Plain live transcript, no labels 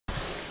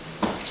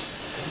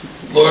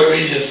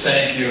we just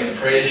thank you and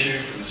praise you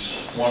for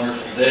this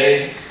wonderful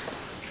day.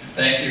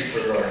 Thank you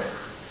for our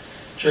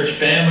church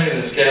family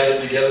that's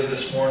gathered together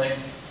this morning.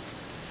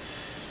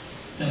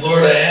 And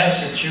Lord, I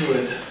ask that you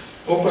would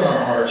open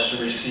our hearts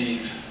to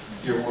receive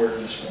your word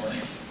this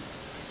morning.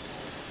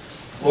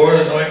 Lord,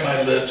 anoint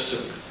my lips to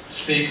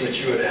speak what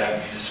you would have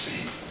me to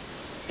speak.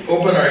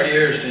 Open our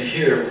ears to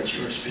hear what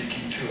you are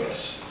speaking to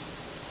us.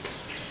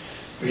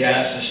 We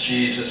ask this,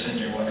 Jesus,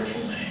 in your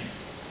wonderful name.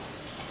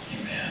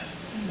 Amen.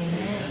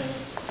 Amen.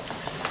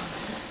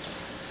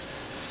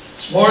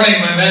 This morning,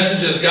 my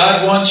message is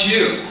God Wants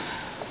You.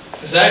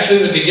 It's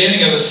actually the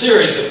beginning of a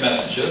series of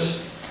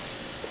messages.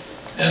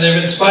 And they're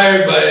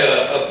inspired by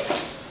a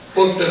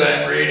book that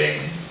I'm reading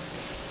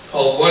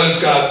called What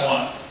Does God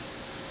Want?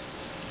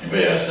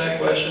 Anybody ask that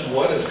question?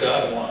 What does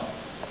God want?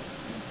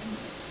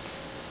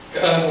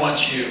 God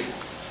wants you.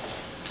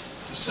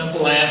 It's a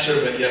simple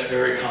answer, but yet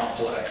very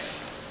complex.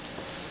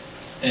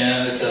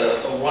 And it's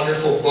a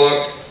wonderful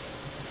book.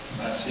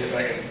 Let's see if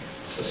I can,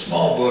 it's a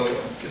small book.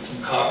 I'll get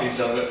some copies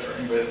of it for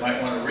anybody that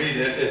might want to read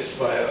it. It's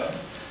by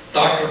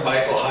Dr.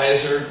 Michael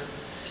Heiser.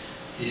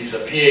 He's a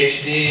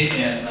PhD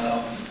in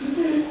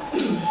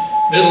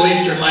Middle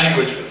Eastern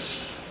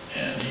languages.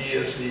 And he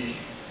is the,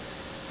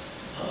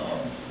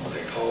 what do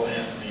they call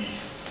him?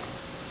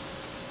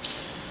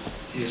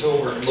 He's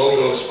over at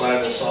Logos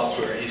Bible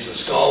Software. He's a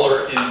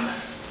scholar in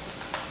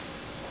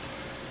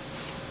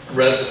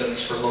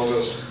residence for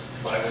Logos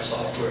Bible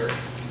Software.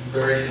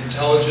 Very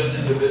intelligent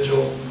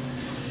individual.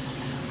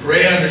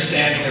 Great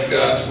understanding of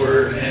God's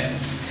Word, and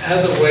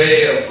has a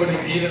way of putting,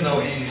 even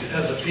though he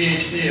has a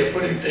PhD, of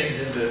putting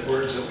things into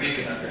words that we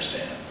can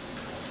understand.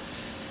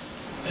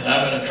 And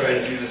I'm going to try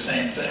to do the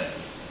same thing.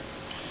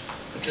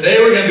 But today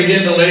we're going to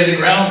begin to lay the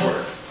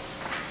groundwork.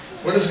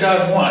 What does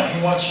God want?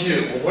 He wants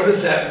you. Well, what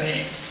does that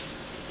mean?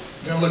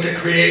 We're going to look at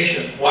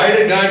creation. Why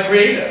did God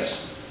create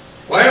us?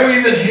 Why are we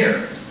even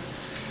here?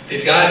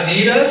 Did God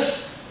need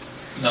us?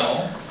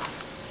 No.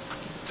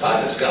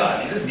 God is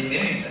God. He doesn't need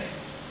anything.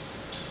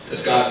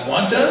 Does God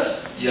want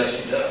us?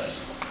 Yes, he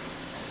does.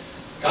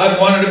 God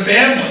wanted a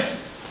family.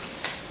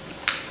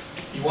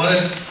 He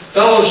wanted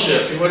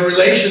fellowship. He wanted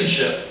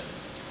relationship.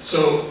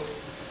 So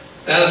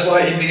that is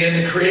why he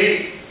began to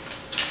create.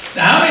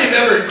 Now, how many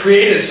have ever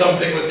created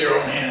something with your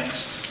own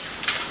hands?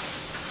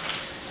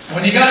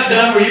 When you got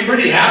done, were you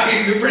pretty happy?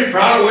 You were pretty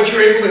proud of what you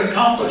were able to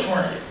accomplish,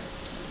 weren't you?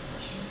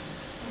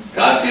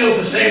 God feels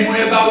the same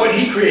way about what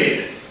he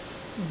created.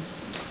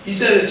 He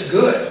said it's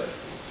good.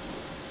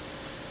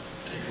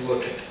 Take a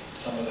look at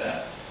some of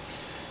that.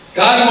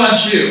 God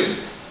wants you.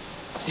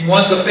 He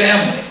wants a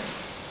family.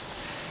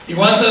 He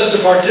wants us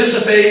to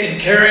participate in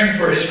caring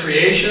for his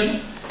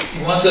creation.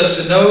 He wants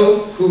us to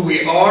know who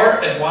we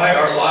are and why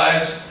our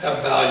lives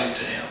have value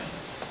to him.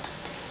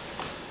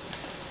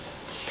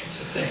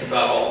 So think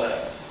about all that.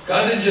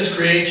 God didn't just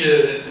create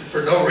you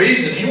for no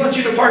reason. He wants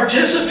you to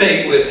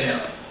participate with him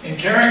in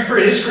caring for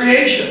his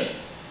creation.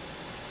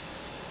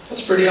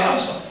 That's pretty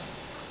awesome.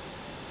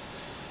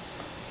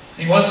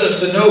 He wants us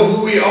to know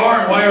who we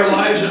are and why our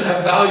lives should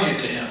have value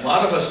to him. A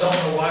lot of us don't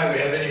know why we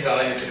have any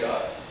value to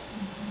God.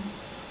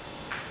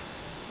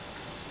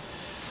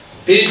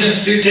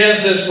 Ephesians 2:10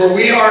 says, "For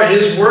we are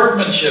his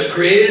workmanship,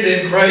 created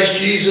in Christ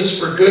Jesus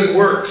for good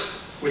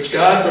works, which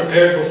God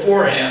prepared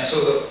beforehand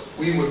so that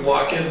we would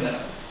walk in them."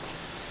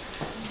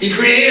 He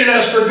created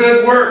us for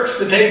good works,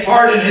 to take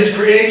part in his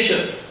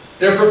creation.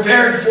 They're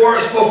prepared for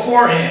us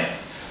beforehand.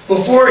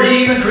 Before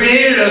he even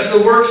created us, the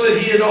works that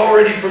he had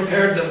already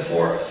prepared them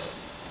for us.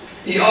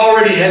 He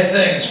already had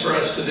things for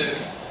us to do,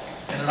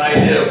 and an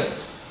idea of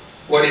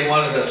what he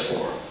wanted us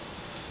for.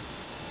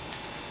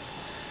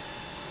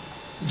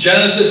 In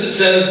Genesis it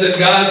says that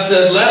God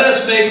said, "Let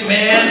us make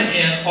man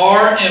in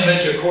our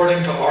image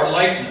according to our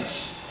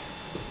likeness."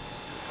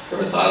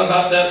 Ever thought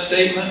about that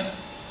statement?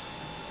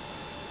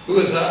 Who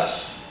is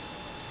us?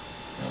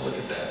 We'll look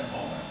at that in a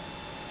moment.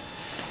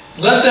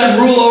 "Let them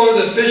rule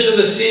over the fish of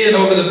the sea and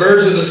over the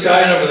birds of the sky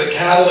and over the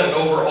cattle and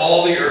over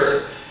all the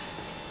earth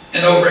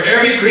and over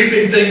every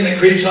creeping thing that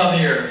creeps on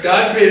the earth."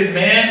 God created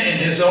man in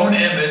his own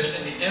image.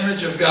 In the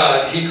image of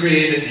God, he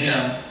created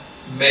him.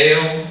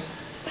 Male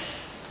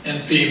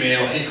and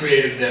female, he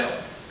created them.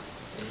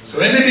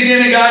 So in the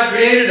beginning, God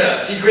created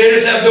us. He created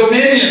us to have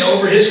dominion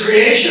over his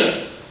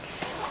creation.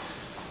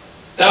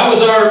 That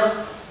was our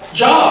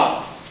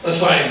job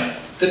assignment,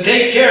 to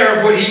take care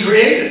of what he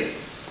created.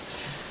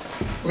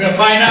 We're going to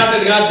find out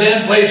that God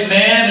then placed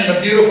man in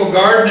a beautiful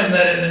garden,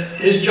 and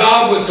his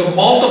job was to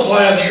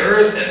multiply on the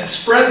earth and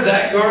spread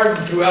that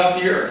garden throughout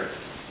the earth.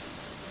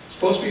 It's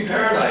supposed to be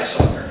paradise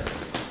on earth.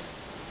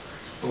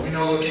 But we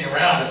know looking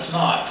around it's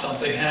not.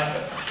 Something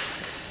happened.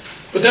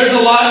 But there's a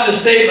lot in the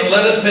statement,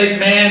 "Let us make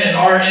man in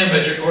our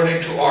image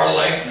according to our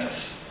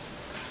likeness."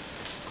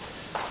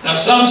 Now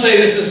some say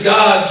this is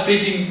God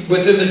speaking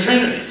within the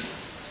Trinity.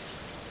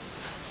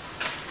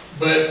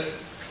 But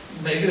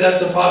maybe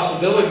that's a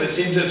possibility, but it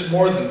seems it's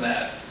more than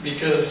that,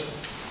 because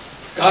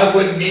God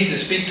wouldn't need to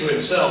speak to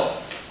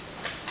himself.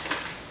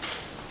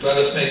 Let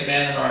us make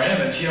man in our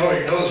image. He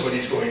already knows what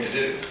he's going to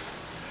do.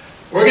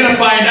 we're going to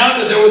find out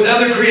that there was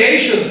other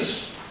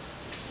creations.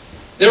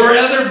 There were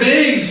other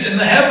beings in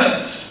the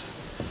heavens.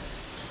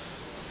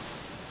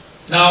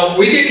 Now,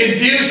 we get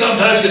confused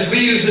sometimes because we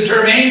use the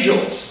term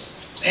angels.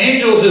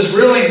 Angels is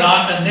really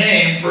not a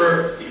name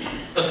for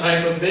a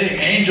type of being.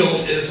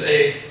 Angels is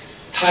a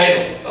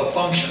title, a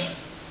function.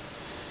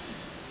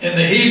 In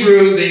the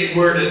Hebrew, the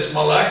word is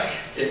malek.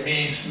 It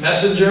means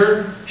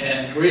messenger,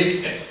 and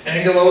Greek,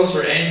 angelos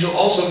or angel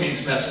also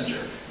means messenger.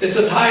 It's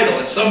a title.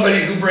 It's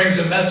somebody who brings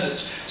a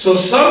message. So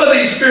some of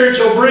these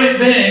spiritual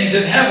beings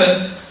in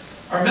heaven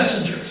are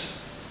messengers.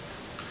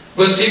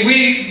 But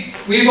see,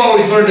 we've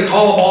always learned to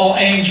call them all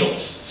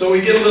angels. So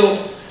we get a little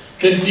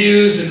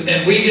confused,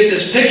 and we get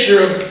this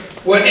picture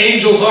of what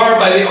angels are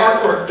by the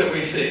artwork that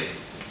we see.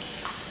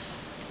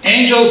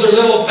 Angels are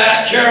little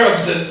fat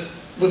cherubs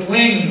with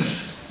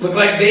wings, look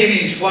like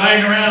babies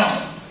flying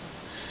around.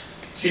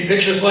 See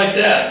pictures like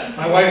that.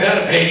 My wife had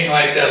a painting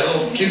like that,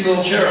 cute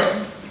little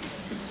cherub.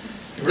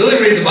 You really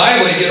read the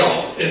Bible, you get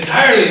an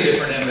entirely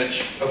different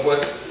image of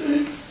what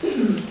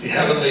the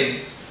heavenly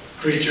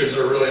creatures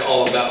are really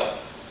all about.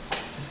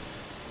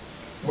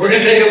 We're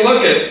going to take a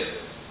look at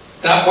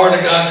that part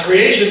of God's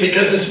creation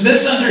because this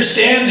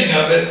misunderstanding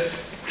of it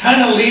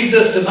kind of leads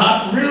us to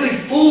not really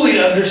fully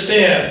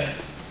understand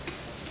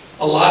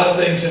a lot of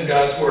things in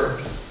God's Word.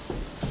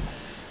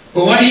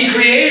 But when He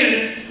created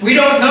it, we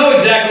don't know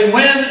exactly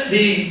when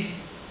the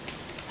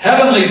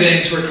heavenly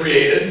beings were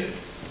created.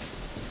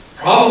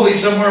 Probably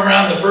somewhere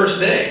around the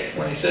first day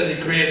when He said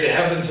He created the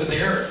heavens and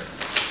the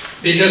earth.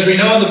 Because we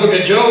know in the book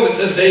of Job it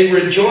says they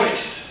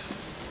rejoiced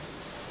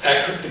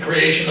at the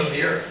creation of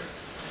the earth.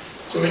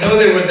 So we know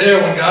they were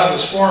there when God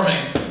was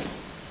forming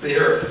the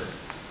earth.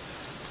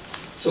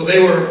 So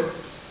they were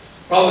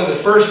probably the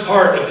first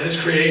part of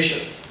His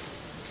creation.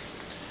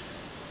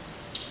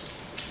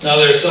 Now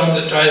there's some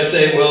that try to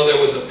say, well, there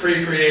was a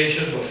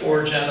pre-creation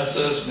before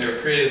Genesis and they were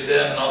created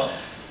then and all.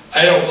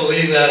 I don't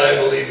believe that. I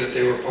believe that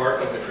they were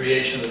part of the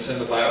creation that's in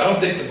the Bible. I don't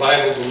think the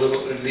Bible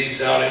deliberately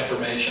leaves out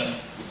information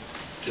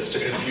just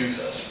to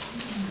confuse us.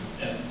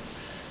 And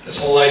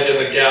this whole idea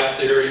of a gap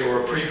theory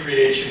or a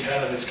pre-creation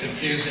kind of is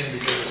confusing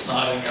because it's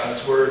not in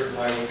God's Word.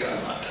 Why would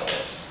God not tell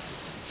us?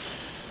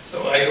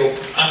 So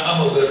I'm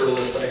a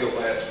literalist. I go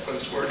by what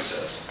His Word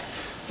says.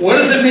 What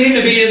does it mean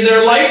to be in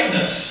their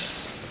likeness?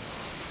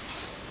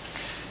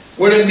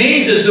 What it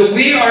means is that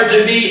we are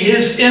to be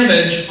His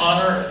image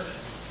on earth.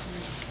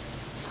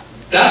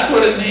 That's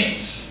what it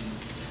means.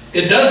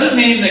 It doesn't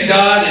mean that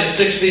God is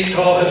 6 feet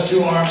tall, has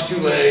 2 arms, 2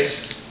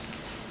 legs,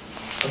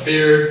 a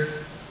beard,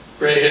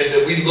 gray head,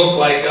 that we look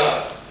like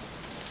God.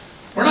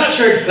 We're not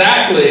sure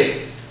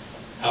exactly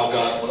how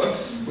God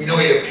looks. We know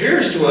He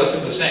appears to us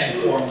in the same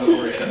form that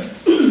we're in.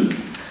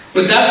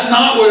 But that's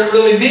not what it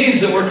really means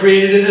that we're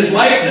created in His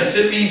likeness.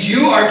 It means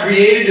you are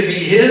created to be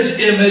His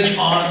image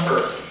on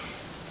earth.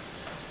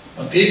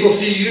 When people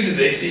see you, do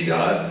they see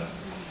God?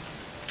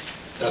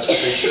 That's what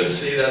they should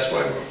see. That's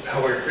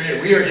how we're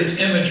created. We are His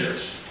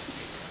imagers.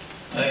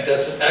 I think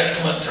that's an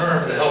excellent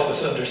term to help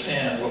us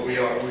understand what we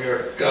are. We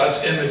are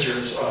God's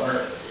imagers on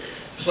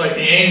earth. It's like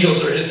the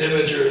angels are His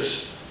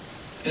imagers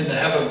in the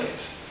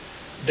heavenlies.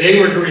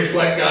 They were to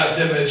reflect God's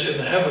image in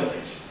the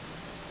heavenlies.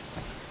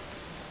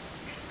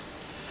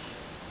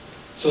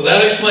 So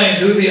that explains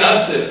who the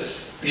us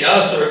is. The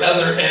us are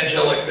other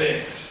angelic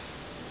beings.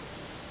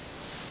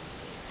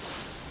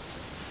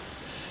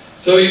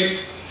 So if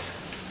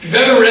you've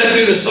ever read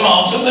through the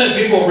Psalms, sometimes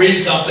people read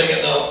something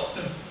and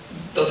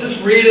they'll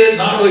just read it,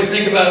 not really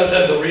think about it,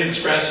 then they'll read and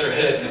scratch their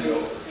heads and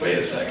go, wait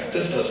a second,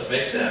 this doesn't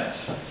make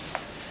sense.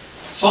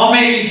 Psalm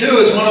 82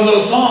 is one of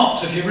those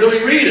Psalms. If you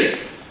really read it,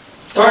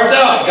 starts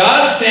out,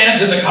 God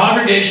stands in the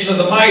congregation of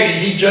the mighty,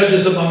 He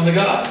judges among the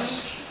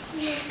gods.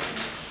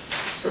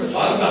 Ever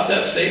thought about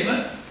that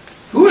statement?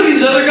 Who are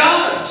these other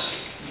gods?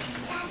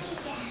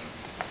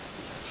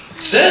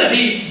 It says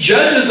He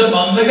judges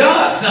among the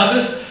gods. Now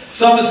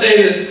some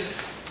say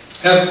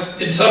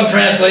that in some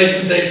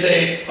translations they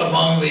say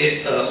among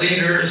the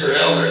leaders or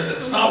elders.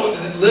 That's not what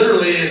it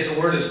literally is.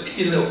 The word is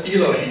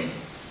Elohim.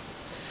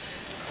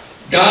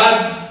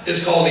 God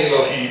is called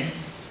Elohim,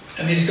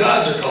 and these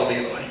gods are called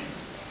Elohim.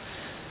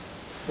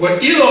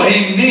 What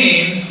Elohim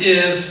means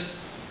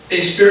is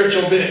a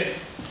spiritual being.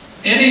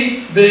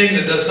 Any being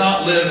that does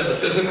not live in the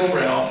physical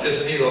realm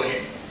is an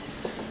Elohim.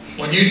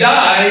 When you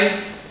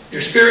die,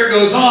 your spirit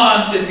goes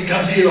on, it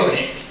becomes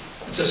Elohim.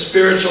 It's a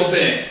spiritual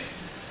being.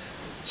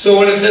 So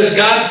when it says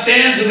God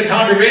stands in the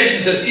congregation,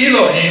 it says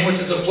Elohim, which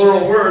is a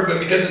plural word, but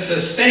because it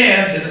says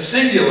stands in the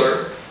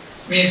singular,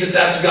 means that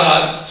that's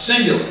God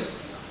singular.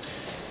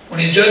 When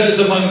He judges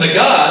among the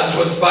gods,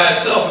 what is by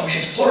itself, it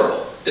means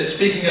plural. It's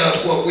speaking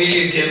of what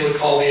we again would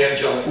call the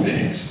angelic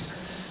beings.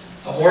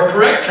 A more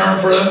correct term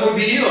for them would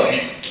be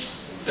Elohim.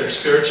 They're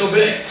spiritual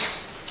beings.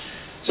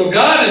 So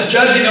God is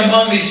judging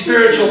among these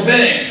spiritual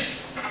beings.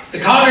 The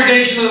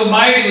congregation of the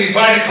mighty, we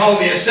find it called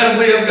the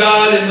assembly of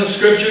God in the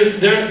Scripture.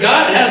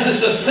 God has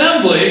this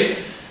assembly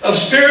of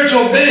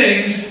spiritual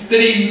beings that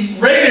He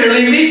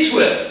regularly meets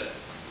with.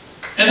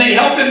 And they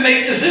help Him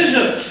make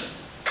decisions.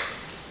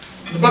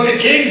 In the book of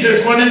Kings,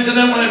 there's one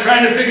incident when they're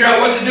trying to figure out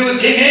what to do with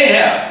King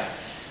Ahab.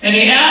 And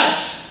he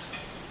asks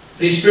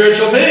these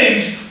spiritual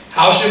beings,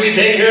 how should we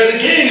take care of the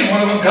king? And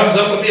one of them comes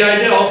up with the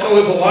idea, I'll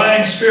go as a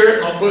lying spirit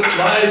and I'll put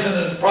lies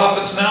in his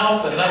prophet's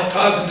mouth and that'll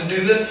cause him to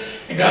do this.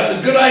 And God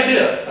said, good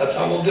idea. That's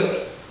how we'll do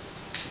it.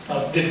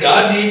 Now, did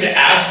God need to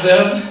ask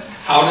them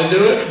how to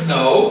do it?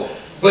 No.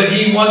 But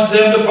he wants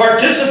them to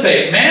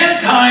participate.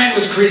 Mankind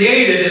was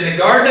created in the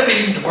Garden of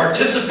Eden to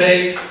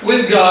participate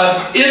with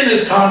God in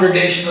this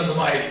congregation of the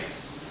mighty.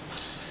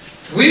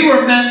 We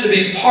were meant to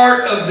be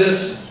part of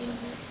this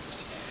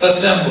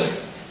assembly.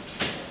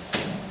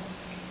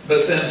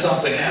 But then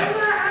something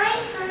happened.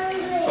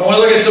 I want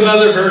to look at some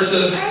other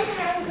verses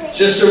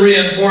just to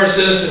reinforce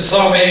this. In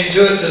Psalm 82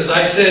 it says,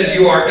 I said,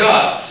 you are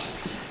gods,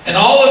 and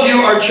all of you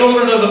are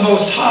children of the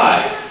Most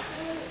High,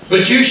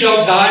 but you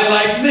shall die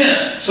like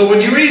men. So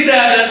when you read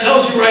that, that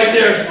tells you right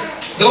there,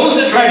 those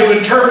that try to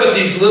interpret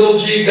these little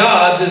g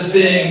gods as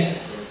being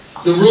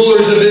the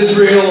rulers of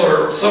Israel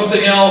or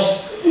something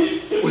else,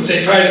 which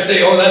they try to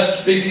say, oh, that's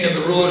speaking of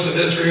the rulers of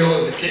Israel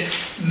or the king.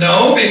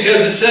 No,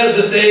 because it says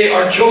that they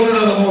are children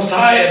of the Most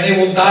High and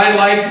they will die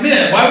like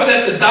men. Why would they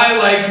have to die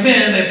like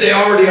men if they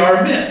already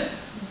are men?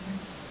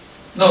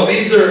 No,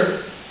 these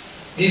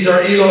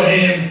are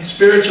Elohim,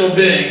 spiritual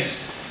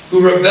beings,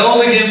 who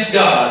rebelled against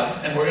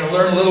God, and we're going to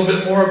learn a little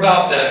bit more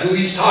about that, who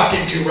he's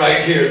talking to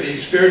right here,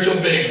 these spiritual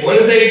beings. What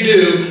did they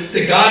do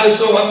that God is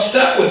so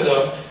upset with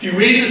them? If you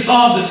read the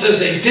Psalms, it says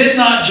they did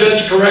not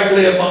judge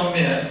correctly among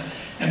men.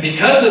 And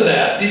because of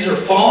that, these are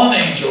fallen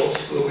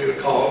angels, what we would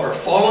call them, or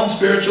fallen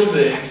spiritual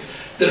beings,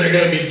 that are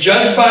going to be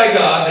judged by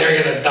God.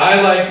 They're going to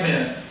die like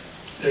men.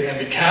 They're going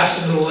to be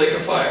cast into the lake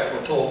of fire,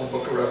 we're told in the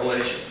book of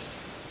Revelation.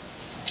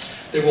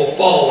 They will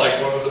fall like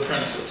one of the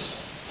princes.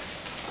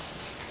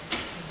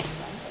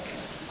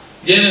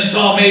 Again, in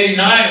Psalm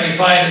 89, we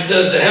find it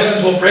says, the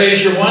heavens will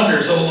praise your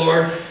wonders, O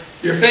Lord,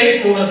 your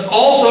faithfulness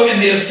also in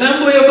the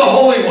assembly of the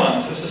holy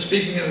ones. This is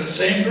speaking of the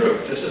same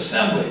group, this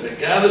assembly that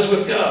gathers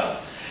with God.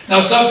 Now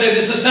some say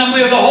this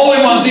assembly of the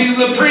holy ones, these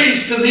are the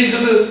priests and these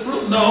are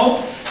the... No,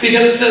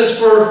 because it says,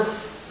 for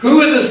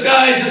who in the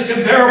skies is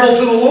comparable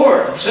to the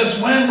Lord?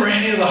 Since when were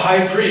any of the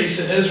high priests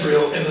in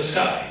Israel in the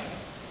sky?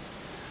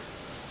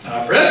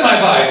 Now I've read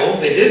my Bible.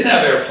 They didn't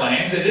have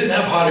airplanes. They didn't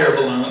have hot air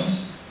balloons.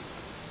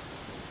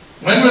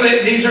 When were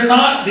they? These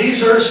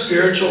are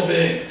spiritual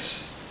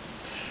beings.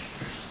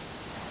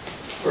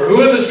 For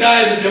who in the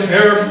skies is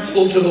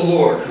comparable to the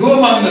Lord? Who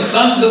among the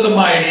sons of the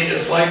mighty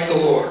is like the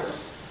Lord?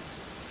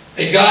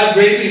 A God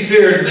greatly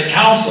feared in the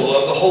council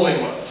of the holy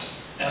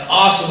ones, and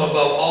awesome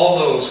above all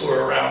those who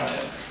are around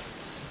him.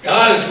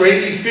 God is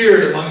greatly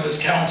feared among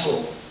this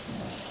council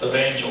of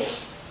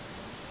angels.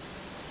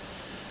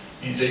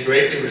 It means they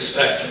greatly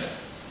respect him.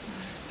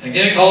 And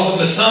again, it calls them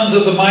the sons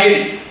of the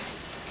mighty.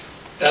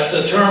 That's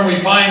a term we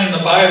find in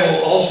the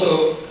Bible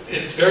also.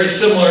 It's very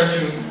similar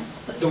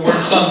to the word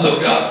sons of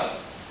God.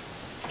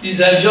 These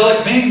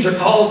angelic beings are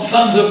called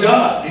sons of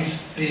God,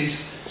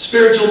 these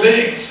spiritual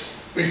beings.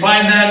 We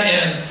find that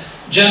in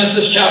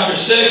Genesis chapter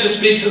 6, it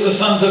speaks of the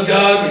sons of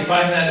God. We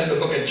find that in the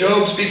book of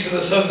Job, speaks of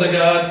the sons of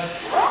God.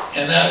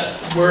 And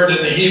that word in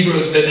the Hebrew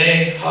is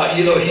B'nai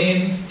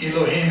Ha-Elohim.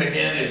 Elohim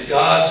again is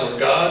gods or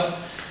God.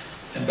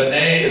 And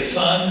B'nai is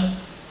son.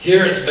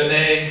 Here it's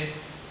B'nai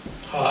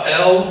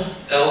Ha-El.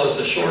 El is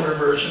a shorter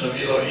version of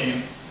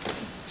Elohim.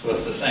 So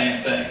it's the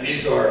same thing.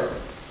 These are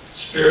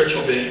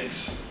spiritual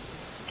beings.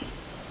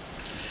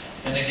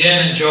 And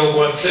again in Job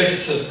 1:6 it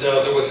says,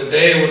 there was a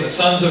day when the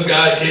sons of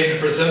God came to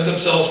present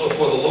themselves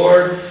before the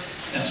Lord,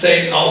 and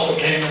Satan also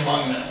came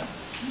among them.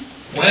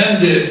 When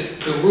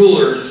did the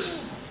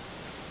rulers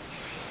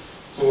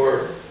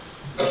or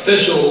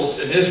officials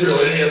in Israel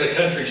or any other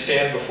country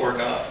stand before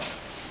God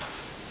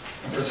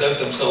and present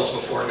themselves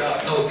before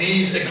God? No,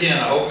 these, again,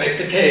 I hope make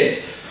the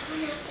case.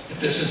 If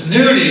this is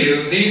new to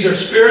you, these are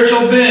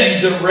spiritual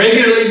beings that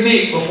regularly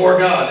meet before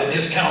God in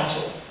his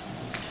council.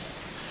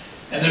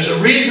 And there's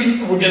a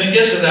reason, we're going to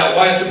get to that,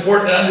 why it's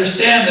important to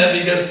understand that,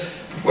 because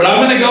what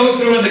I'm going to go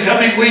through in the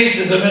coming weeks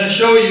is I'm going to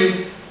show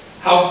you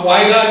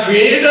why God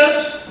created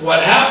us,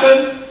 what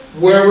happened,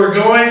 where we're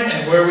going,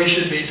 and where we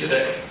should be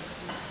today.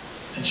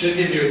 It should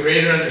give you a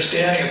greater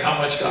understanding of how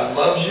much God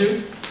loves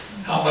you,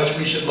 how much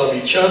we should love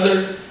each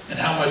other, and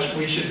how much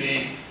we should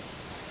be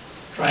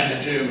trying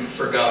to do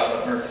for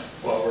God on earth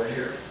while we're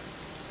here.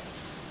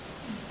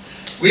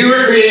 We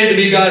were created to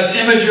be God's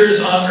imagers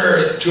on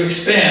earth to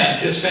expand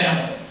his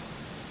family.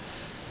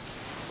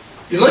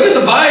 You look at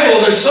the Bible,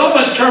 there's so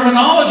much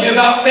terminology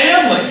about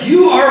family.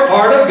 You are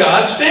part of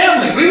God's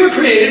family. We were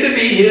created to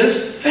be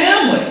his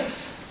family.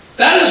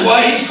 That is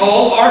why he's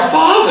called our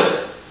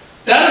Father.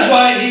 That is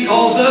why he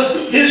calls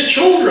us his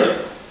children.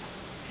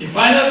 You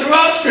find that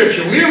throughout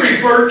Scripture. We are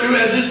referred to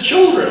as his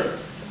children.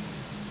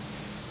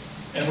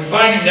 And we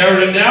find he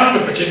narrowed it down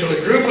to a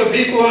particular group of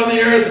people on the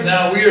earth. And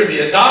now we are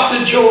the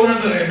adopted children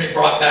that are going to be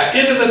brought back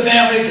into the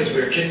family because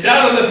we were kicked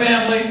out of the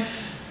family.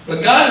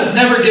 But God has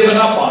never given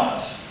up on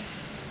us.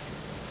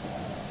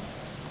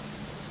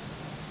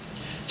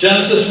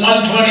 Genesis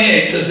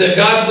 1:28 says that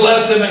God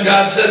blessed them, and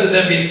God said to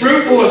them, be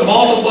fruitful and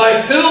multiply,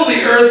 fill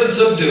the earth and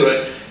subdue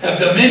it, have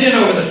dominion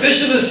over the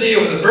fish of the sea,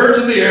 over the birds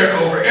of the air,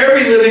 and over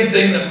every living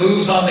thing that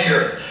moves on the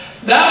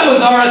earth. That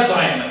was our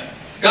assignment.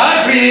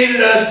 God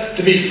created us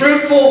to be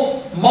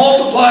fruitful,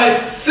 multiply,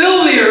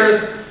 fill the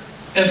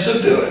earth, and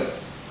subdue it.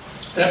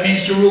 That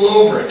means to rule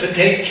over it, to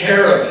take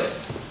care of it.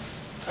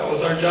 That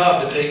was our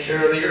job, to take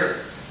care of the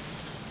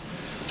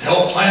earth. To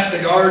help plant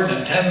the garden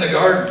and tend the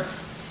garden.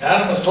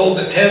 Adam was told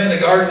to tend the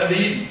Garden of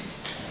Eden.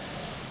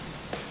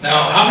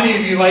 Now, how many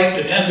of you like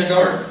to tend the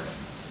garden?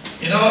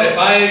 You know, if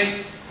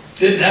I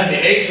didn't have the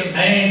aches and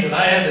pains and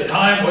I had the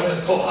time, wasn't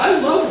it cold? I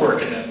love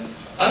working in it.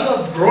 I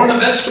love growing a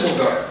vegetable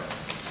garden.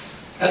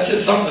 That's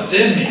just something that's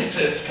in me.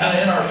 It's kind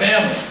of in our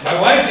family.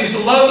 My wife used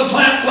to love to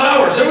plant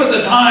flowers. There was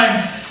a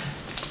time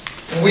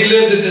when we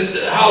lived at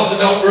the house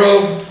in Elk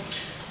Grove,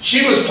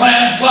 she was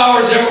planting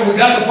flowers everywhere. We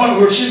got to the point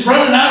where she's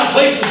running out of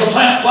places to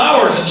plant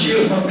flowers, and she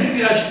was going,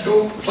 maybe I should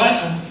go plant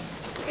some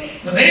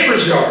in the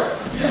neighbor's yard.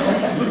 You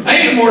know,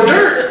 I need more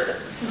dirt.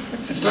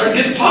 She started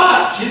getting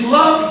pots. She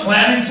loved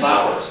planting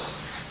flowers.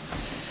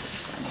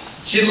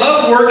 She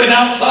loved working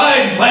outside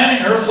and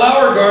planting her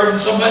flower garden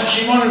so much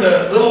she wanted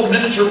a little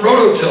miniature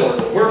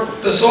rototiller to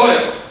work the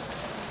soil.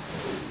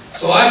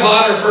 So I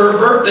bought her for her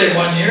birthday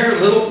one year,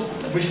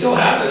 we still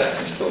have it,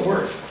 actually still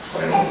works.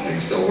 Quite old thing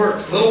still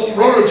works. Little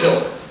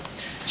rototiller.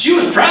 She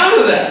was proud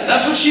of that.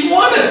 That's what she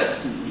wanted.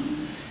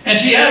 And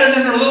she had it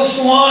in her little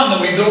salon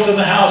that we built in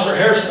the house, her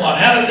hair salon.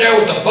 Had it there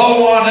with the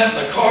bow on it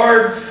and the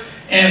card.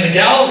 And the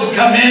gals would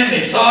come in,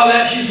 they saw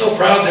that. She's so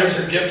proud. There's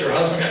her gift, her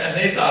husband got, and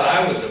they thought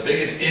I was the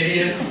biggest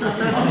idiot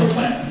on the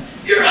planet.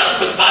 Your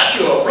husband bought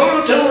you a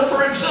rototiller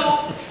for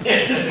himself?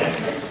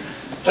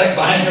 It's like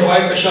buying your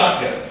wife a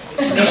shotgun.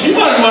 You know, she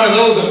wanted one of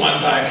those at one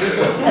time, too.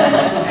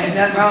 Ain't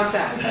nothing wrong with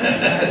that.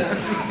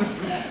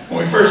 When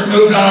we first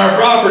moved on our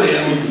property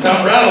and we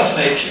found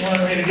rattlesnakes, she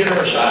wanted me to get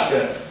her a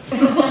shotgun.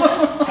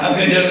 I was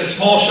going to get a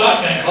small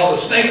shotgun called a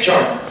snake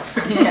charmer.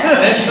 Yeah.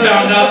 And then she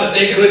found out that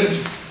they couldn't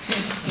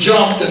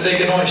jump, that they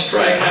could only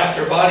strike half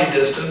their body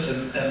distance,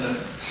 and the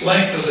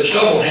length of the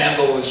shovel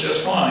handle was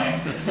just fine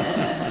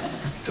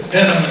to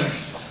pin them and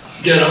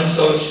get them,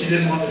 so she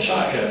didn't want the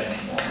shotgun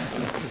anymore.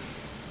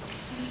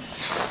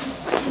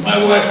 My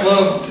wife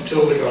loved to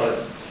till the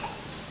garden.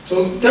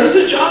 So there's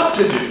a job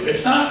to do.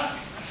 It's not.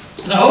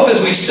 And I hope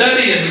as we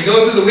study and we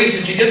go through the weeks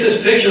that you get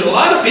this picture. A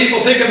lot of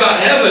people think about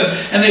heaven,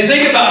 and they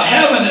think about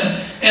heaven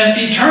and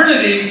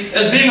eternity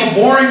as being a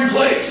boring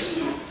place.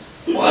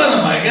 What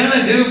am I going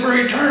to do for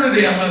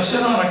eternity? I'm going to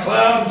sit on a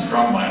cloud and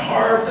strum my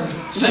harp and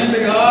sing to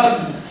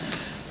God. And,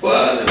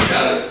 well,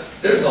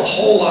 there's a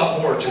whole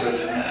lot more to it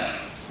than that.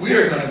 We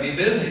are going to be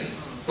busy.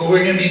 But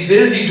we're going to be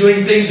busy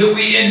doing things that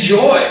we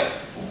enjoy.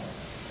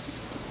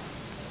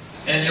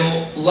 And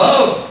you'll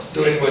love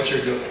doing what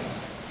you're doing.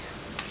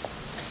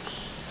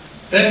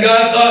 Then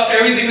God saw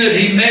everything that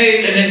He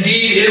made, and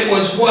indeed it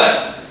was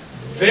what?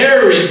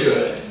 Very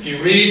good. If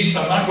you read,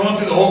 I'm not going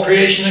through the whole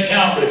creation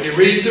account, but if you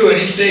read through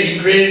it, each day He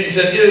created, He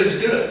said, it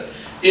is good.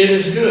 It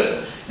is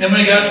good. Then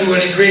when He got to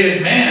when He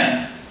created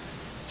man,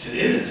 He said,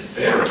 it is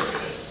very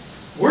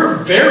good.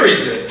 We're very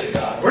good to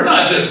God. We're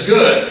not just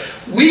good.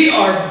 We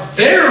are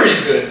very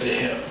good to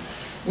Him.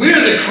 We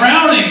are the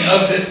crowning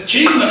of the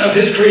achievement of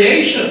His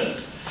creation.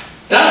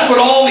 That's what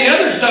all the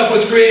other stuff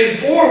was created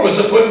for, was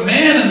to put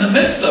man in the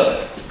midst of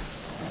it.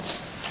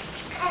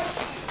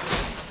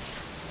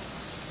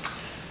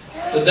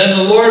 So then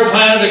the Lord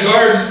planted a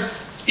garden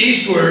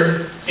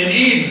eastward in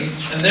Eden,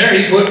 and there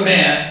He put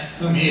man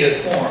whom He had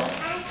formed.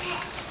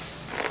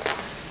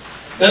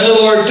 Then the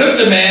Lord took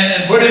the man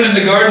and put him in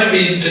the Garden of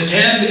Eden to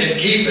tend and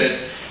keep it.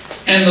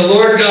 And the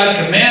Lord God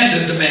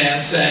commanded the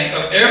man, saying,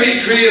 of every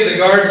tree of the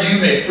garden you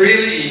may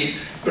freely eat,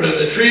 but of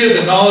the tree of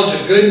the knowledge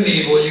of good and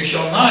evil you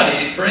shall not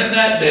eat, for in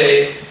that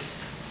day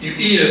you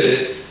eat of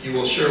it, you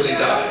will surely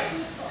die.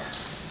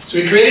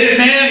 So He created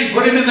man, He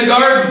put him in the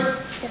garden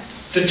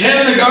to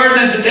tend the garden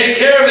and to take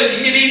care of it.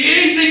 He could eat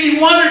anything he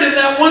wanted in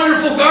that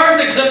wonderful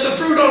garden except the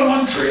fruit on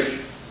one tree.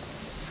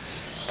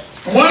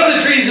 And one of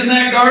the trees in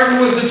that garden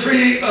was the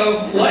tree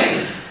of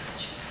life.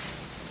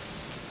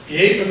 If you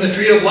ate from the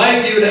tree of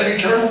life, you would have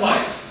eternal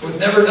life, would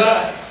never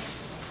die.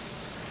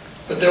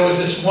 But there was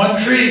this one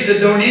tree, He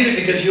said, don't eat it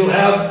because you'll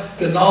have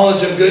the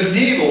knowledge of good and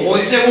evil. Well,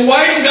 He said, well,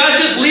 why didn't God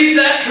just leave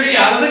that tree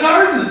out of the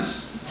gardens?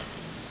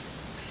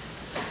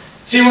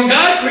 See, when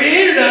God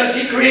created us,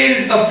 He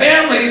created a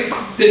family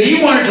that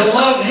He wanted to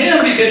love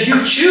Him because you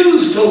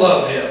choose to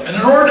love Him. And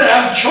in order to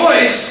have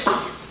choice,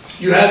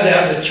 you had to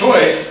have the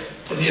choice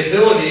and the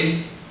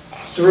ability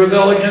to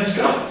rebel against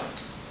God.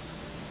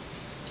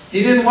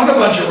 He didn't want a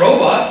bunch of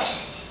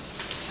robots.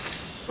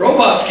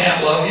 Robots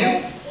can't love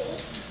you.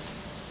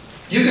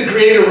 You could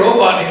create a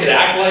robot and it could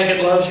act like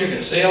it loves you, it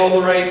could say all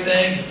the right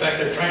things. In fact,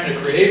 they're trying to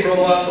create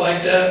robots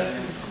like that.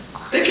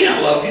 They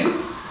can't love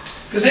you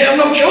because they have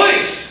no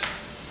choice.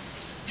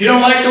 If you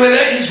don't like the way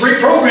that, you just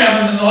reprogram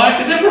them and they'll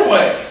act a different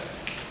way.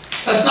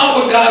 That's not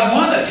what God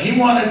wanted. He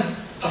wanted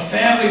a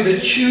family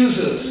that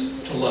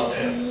chooses to love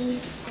Him.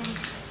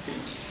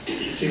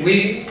 See,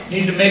 we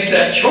need to make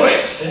that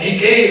choice. And he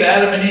gave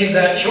Adam and Eve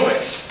that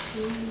choice.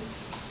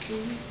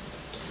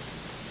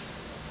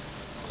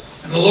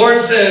 And the Lord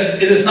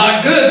said, it is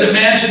not good that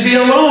man should be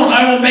alone.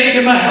 I will make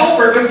him a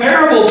helper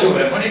comparable to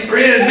him. When he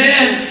created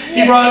man,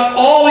 he brought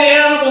all the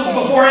animals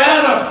before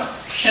Adam.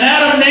 And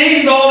Adam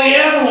named all the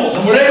animals.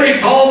 And whatever he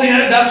called the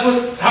animals,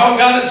 that's how it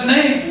got its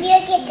name.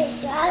 You get to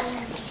show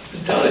something.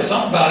 To tell you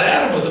something about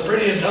Adam, was a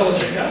pretty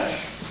intelligent guy.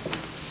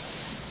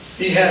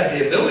 He had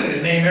the ability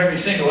to name every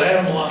single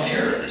animal on the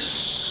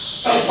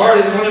earth. That was part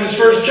of one of his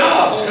first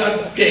jobs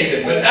God gave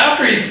him. But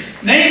after he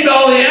named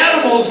all the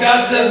animals,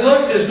 God said,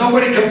 look, there's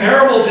nobody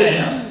comparable to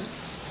him.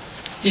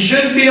 He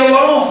shouldn't be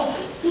alone.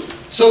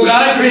 So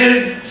God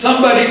created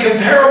somebody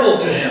comparable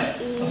to him.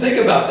 Now think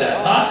about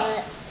that.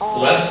 Not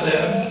less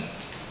than,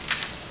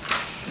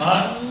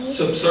 not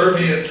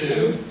subservient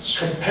to,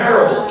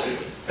 comparable to.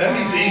 That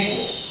means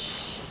equal.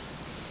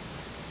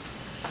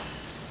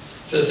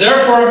 It says,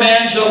 therefore a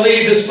man shall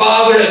leave his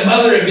father and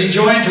mother and be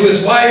joined to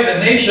his wife,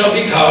 and they shall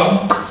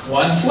become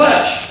one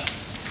flesh.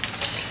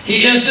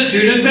 He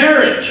instituted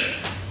marriage.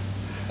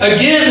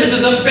 Again, this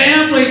is a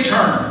family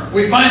term.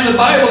 We find the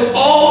Bible is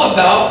all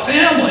about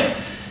family.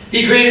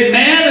 He created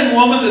man and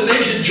woman that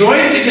they should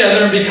join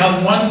together and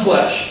become one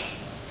flesh.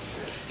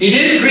 He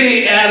didn't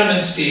create Adam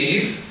and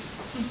Steve.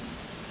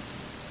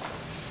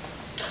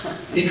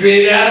 He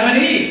created Adam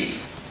and Eve.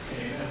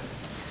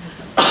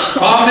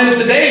 Problem is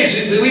today,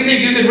 we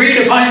think you can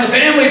redefine the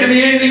family to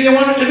be anything you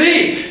want it to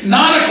be.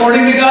 Not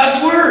according to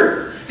God's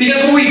Word.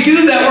 Because when we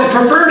do that, we're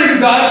perverting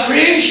God's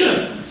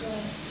creation.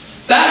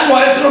 That's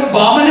why it's an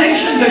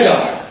abomination to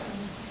God.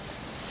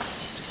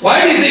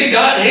 Why do you think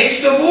God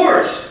hates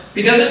divorce?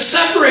 Because it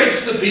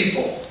separates the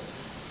people.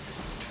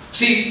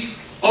 See,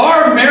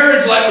 our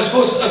marriage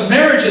life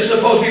marriage is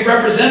supposed to be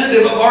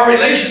representative of our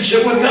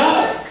relationship with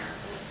God.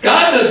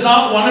 God does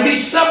not want to be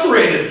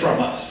separated from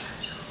us.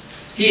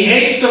 He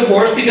hates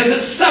divorce because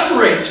it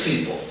separates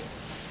people.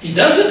 He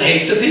doesn't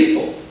hate the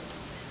people.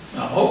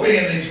 Now, I'm hoping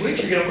in these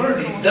weeks you're going to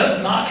learn he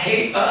does not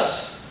hate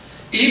us.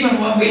 Even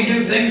when we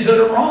do things that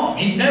are wrong.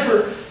 He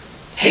never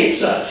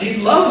hates us.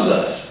 He loves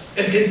us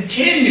and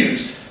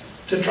continues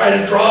to try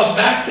to draw us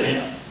back to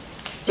him.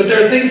 But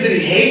there are things that he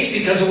hates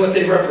because of what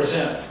they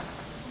represent.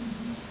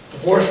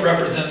 Divorce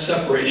represents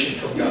separation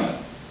from God.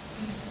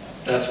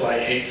 That's why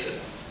he hates it.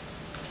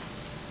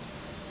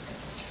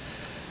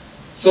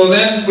 So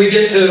then we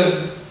get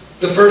to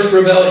the first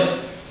rebellion.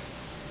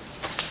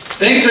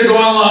 Things are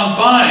going along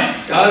fine.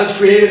 God has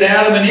created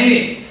Adam and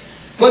Eve,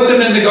 put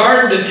them in the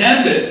garden to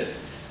tend it.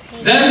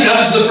 Then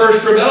comes the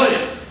first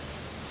rebellion.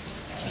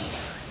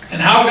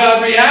 And how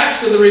God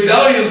reacts to the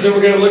rebellions that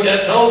we're going to look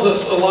at tells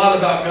us a lot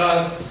about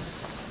God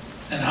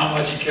and how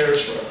much he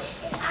cares for us.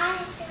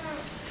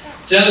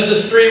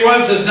 Genesis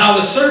 3:1 says, now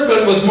the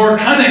serpent was more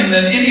cunning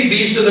than any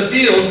beast of the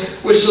field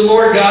which the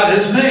Lord God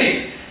has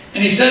made.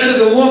 And he said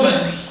to the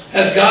woman,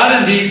 has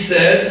God indeed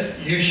said,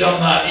 you shall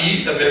not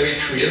eat of every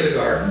tree of the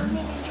garden?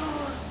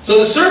 So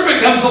the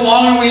serpent comes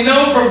along, and we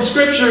know from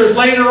scriptures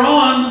later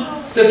on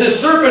that this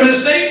serpent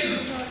is Satan.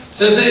 It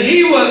says that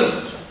he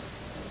was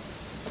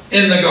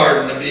in the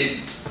Garden of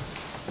Eden.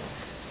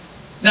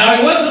 Now,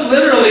 he wasn't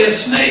literally a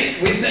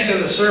snake. We think of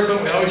the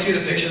serpent, we always see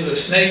the picture of the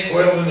snake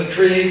coiled in a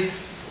tree,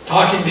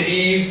 talking to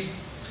Eve.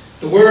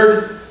 The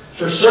word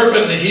for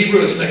serpent in the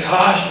Hebrew is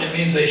nakash. It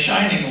means a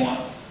shining one.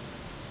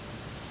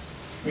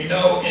 We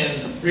know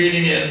in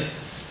reading in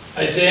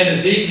Isaiah and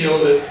Ezekiel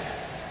that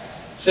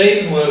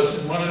Satan was,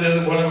 and one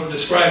of them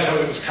describes how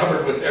he was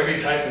covered with every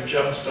type of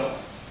gemstone.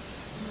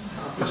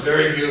 He was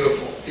very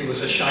beautiful. He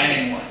was a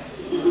shining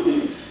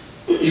one.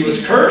 He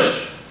was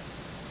cursed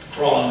to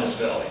crawl on his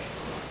belly.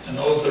 And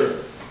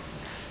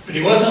but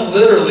he wasn't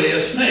literally a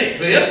snake.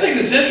 But the other thing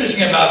that's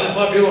interesting about this, a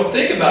lot of people don't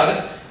think about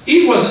it,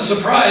 Eve wasn't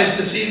surprised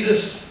to see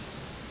this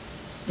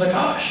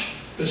nakash,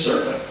 this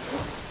serpent.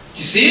 Do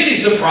you see any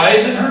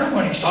surprise in her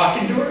when he's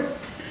talking to her?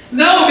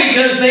 No,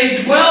 because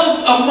they dwelled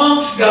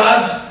amongst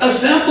God's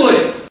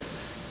assembly.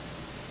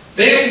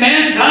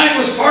 Mankind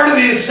was part of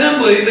the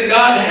assembly that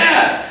God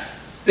had.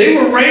 They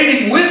were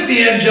reigning with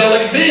the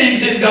angelic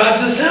beings in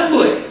God's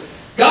assembly.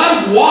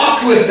 God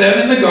walked with them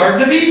in the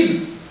Garden of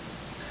Eden.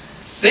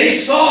 They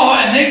saw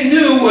and they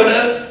knew what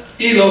a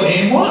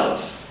Elohim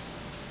was.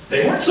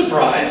 They weren't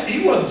surprised.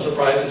 He wasn't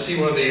surprised to see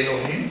one of the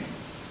Elohim,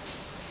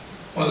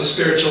 one of the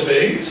spiritual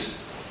beings.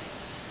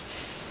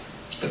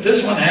 But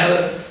this one had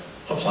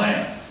a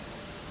plan.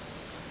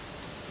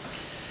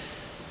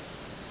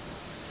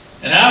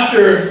 And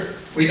after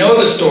we know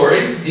the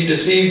story, he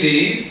deceived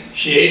Eve.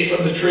 She ate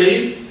from the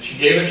tree. She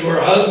gave it to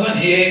her husband.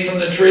 He ate from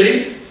the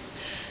tree.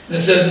 And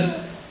it said,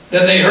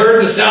 then they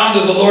heard the sound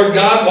of the Lord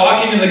God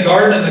walking in the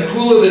garden in the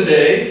cool of the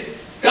day.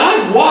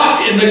 God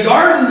walked in the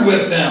garden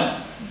with them.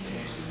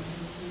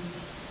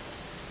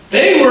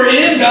 They were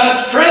in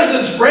God's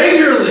presence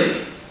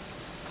regularly.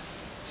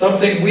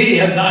 Something we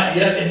have not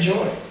yet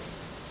enjoyed.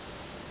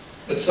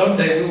 But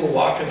someday we will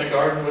walk in the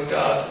garden with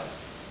God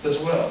as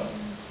well.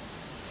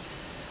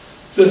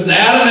 It says, and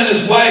Adam and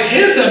his wife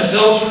hid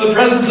themselves from the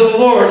presence of the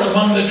Lord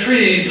among the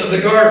trees of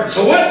the garden.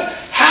 So what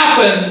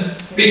happened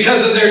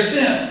because of their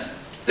sin.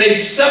 They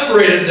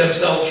separated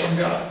themselves from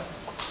God.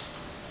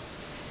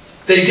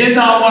 They did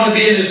not want to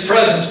be in His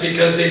presence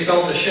because they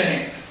felt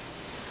ashamed.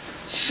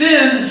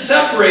 Sin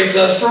separates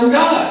us from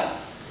God.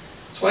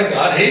 That's why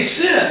God hates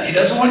sin. He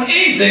doesn't want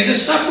anything to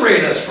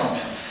separate us from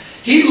Him.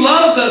 He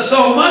loves us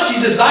so much.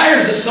 He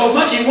desires us so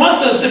much. He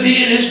wants us to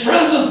be in His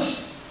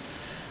presence.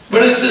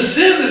 But it's the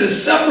sin that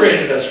has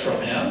separated us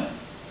from Him.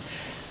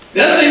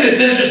 The other thing that's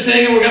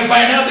interesting, and we're going to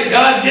find out that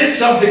God did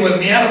something with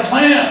Him. He had a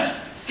plan.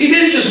 He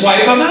didn't just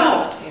wipe them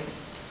out.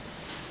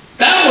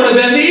 That would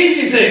have been the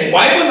easy thing.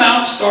 Wipe them out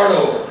and start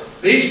over.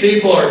 These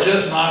people are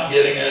just not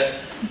getting it.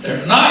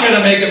 They're not going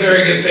to make a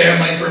very good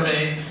family for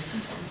me.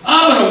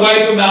 I'm going to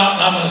wipe them out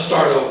and I'm going to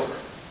start over.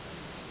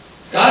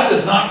 God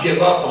does not give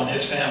up on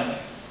His family.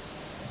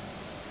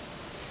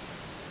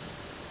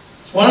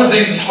 It's one of the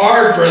things that's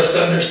hard for us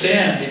to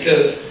understand,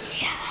 because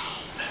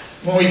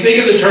when we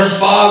think of the term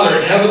Father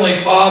and Heavenly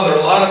Father,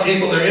 a lot of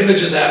people, their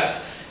image of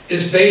that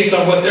is based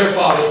on what their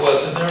father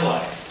was in their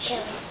life.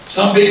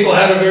 Some people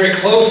had a very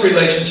close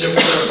relationship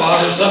with their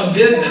father, some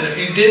didn't. And if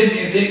you didn't,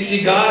 you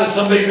see God as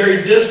somebody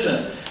very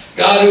distant.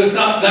 God who is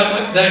not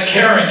that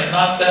caring and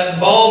not that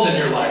involved in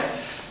your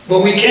life.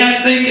 But we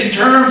can't think in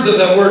terms of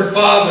that word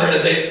Father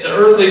as an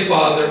earthly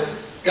father.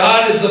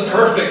 God is the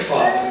perfect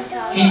Father.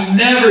 He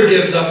never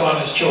gives up on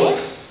His children.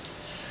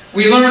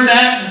 We learn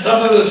that in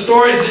some of the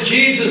stories that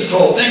Jesus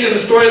told. Think of the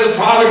story of the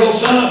prodigal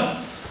son.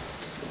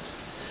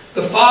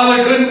 The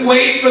father couldn't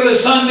wait for the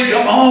son to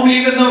come home,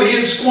 even though he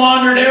had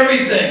squandered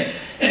everything.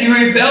 And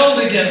he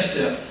rebelled against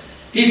him.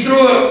 He threw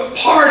a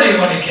party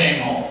when he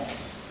came home.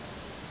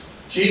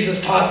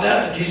 Jesus taught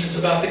that to teach us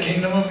about the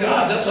kingdom of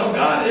God. That's how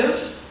God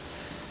is.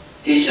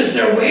 He's just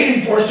there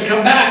waiting for us to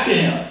come back to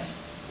Him.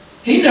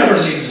 He never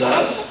leaves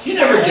us. He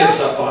never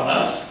gives up on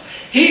us.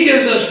 He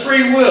gives us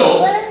free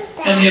will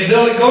and the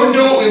ability to go and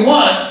do what we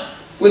want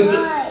with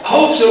the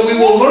hopes that we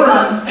will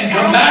learn and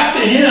come back to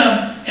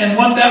Him and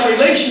want that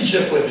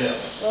relationship with Him.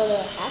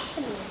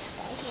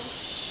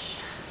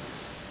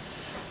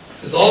 It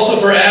says,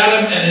 also for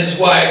Adam and his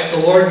wife, the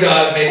Lord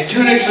God made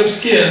tunics of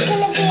skins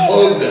and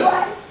clothed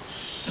them.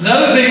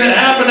 Another thing that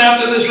happened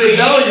after this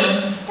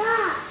rebellion,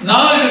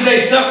 not only did they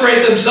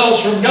separate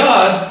themselves from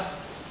God,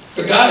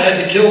 but God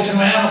had to kill 2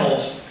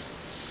 animals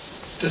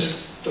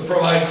to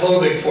provide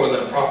clothing for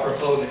them, proper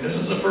clothing. This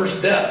is the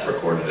first death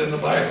recorded in the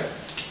Bible.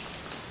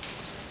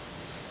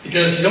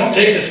 Because you don't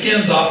take the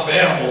skins off of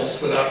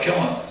animals without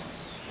killing them.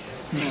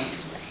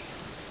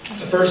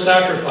 The first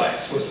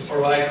sacrifice was to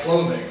provide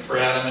clothing for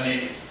Adam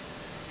and Eve,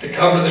 to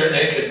cover their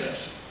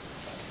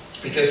nakedness,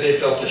 because they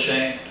felt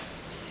ashamed.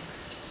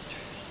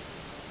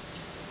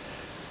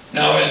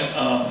 Now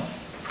in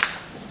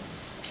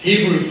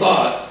Hebrew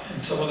thought,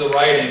 in some of the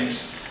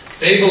writings,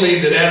 they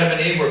believed that Adam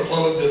and Eve were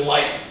clothed in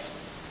light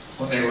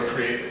when they were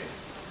created.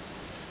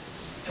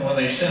 And when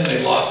they sinned,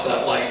 they lost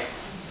that light.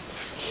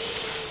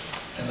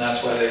 And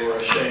that's why they were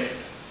ashamed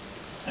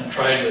and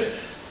tried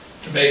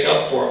to make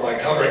up for it by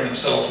covering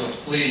themselves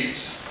with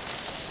leaves.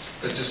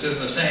 But just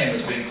isn't the same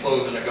as being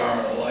clothed in a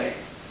garment of light.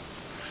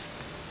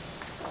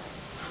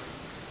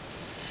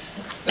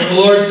 Then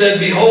the Lord said,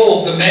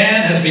 behold, the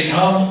man has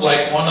become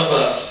like one of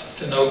us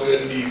to know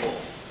good and evil.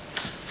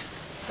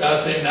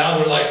 God's saying now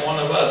they're like one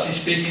of us. He's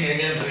speaking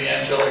again to the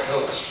angelic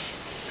host.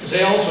 Because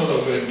they also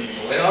know good and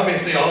evil. They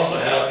obviously also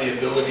have the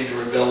ability to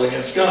rebel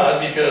against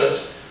God,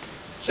 because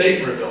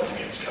Satan rebelled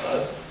against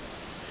God.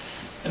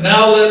 And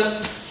now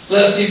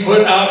lest he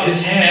put out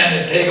his hand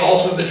and take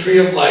also the tree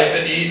of life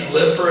and eat and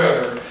live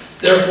forever.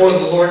 Therefore the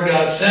Lord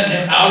God sent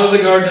him out of the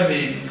Garden of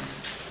Eden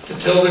to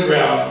till the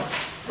ground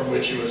from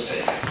which he was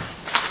taken.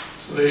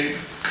 So the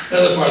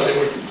other part, they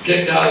were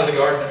kicked out of the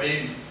Garden of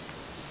Eden,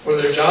 where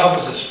their job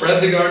was to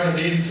spread the Garden of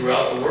Eden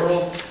throughout the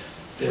world.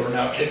 They were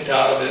now kicked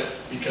out of it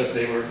because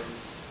they were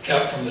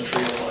kept from the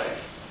tree of life.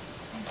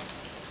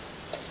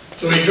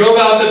 So he drove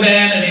out the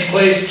man, and he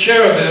placed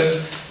cherubim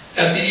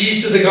at the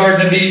east of the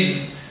Garden of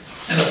Eden,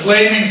 and a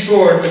flaming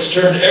sword which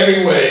turned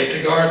every way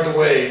to guard the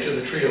way to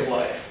the tree of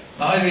life.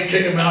 Not only did he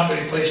kick him out, but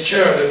he placed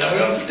cherubim. Now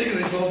we often think of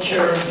these little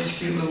cherubs, these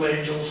cute little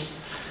angels,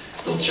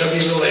 little chubby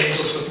little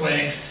angels with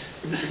wings.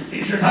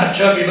 These are not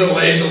chubby little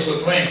angels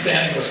with wings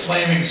standing with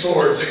flaming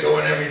swords that go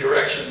in every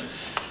direction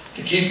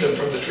to keep them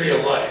from the tree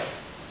of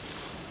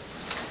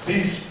life.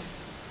 These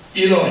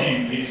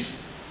Elohim, these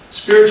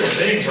spiritual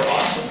beings, are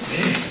awesome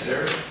beings.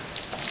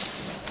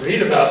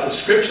 Read about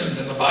descriptions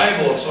in the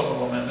Bible of some of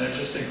them, and they're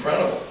just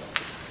incredible.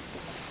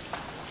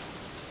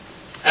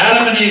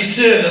 Adam and Eve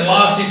sinned and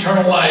lost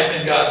eternal life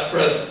in God's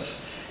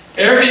presence.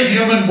 Every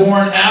human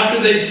born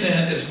after they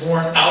sin is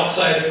born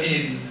outside of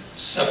Eden,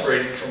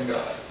 separated from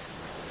God.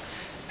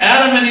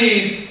 Adam and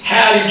Eve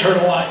had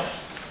eternal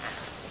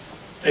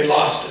life. They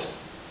lost it.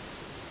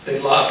 They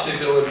lost the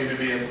ability to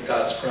be in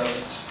God's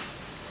presence.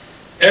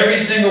 Every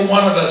single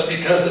one of us,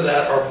 because of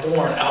that, are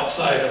born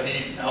outside of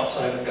Eden,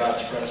 outside of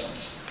God's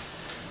presence.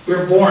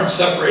 We're born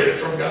separated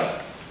from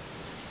God.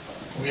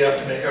 We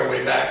have to make our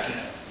way back to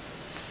Him.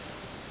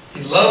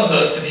 He loves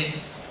us, and He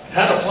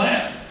had a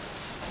plan.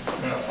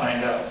 We're going to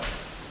find out.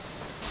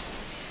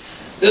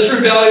 This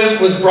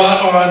rebellion was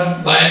brought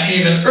on by an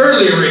even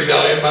earlier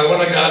rebellion by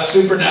one of God's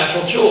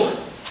supernatural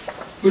children,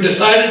 who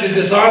decided to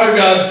dishonor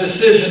God's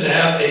decision to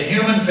have a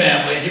human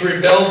family. He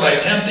rebelled by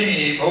tempting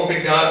Eve,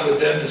 hoping God would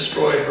then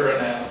destroy her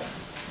and Adam.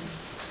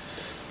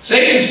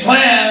 Satan's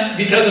plan,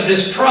 because of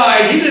his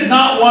pride, he did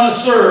not want to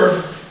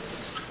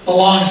serve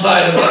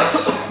alongside of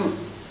us.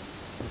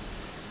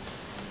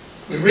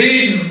 We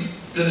read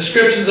the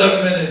descriptions of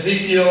him in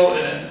Ezekiel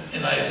and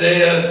in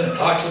Isaiah, and it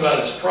talks about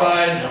his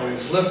pride and how he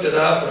was lifted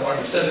up and wanted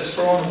to set his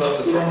throne above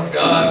the throne of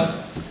God.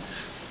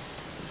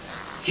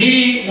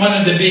 He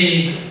wanted to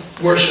be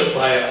worshipped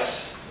by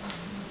us.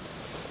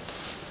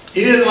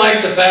 He didn't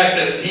like the fact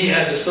that he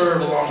had to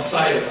serve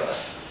alongside of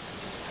us.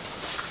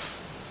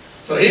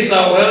 So he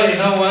thought, well, you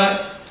know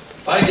what?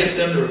 If I get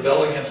them to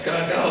rebel against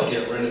God, God will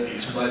get rid of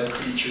these mud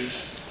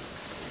creatures.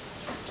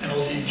 And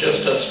it'll be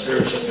just us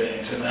spiritual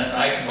beings, and then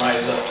I can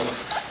rise up to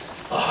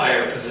a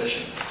higher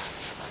position.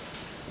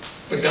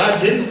 But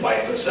God didn't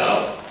wipe us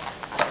out.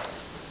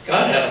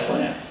 God had a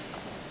plan.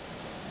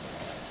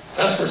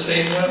 That's where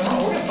Satan went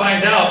wrong. We're going to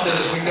find out that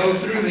as we go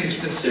through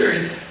this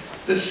series,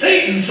 that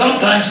Satan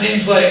sometimes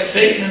seems like,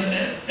 Satan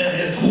and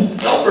his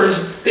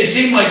helpers, they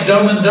seem like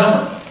Dumb and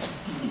Dumber.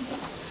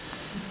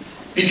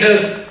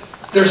 Because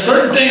there's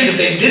certain things, if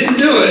they didn't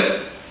do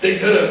it, they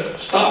could have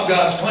stopped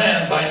God's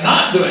plan by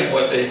not doing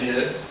what they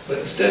did, but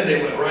instead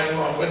they went right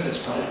along with his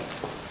plan.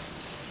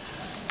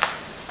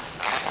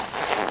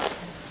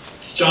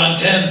 John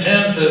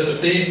 10:10 says, "A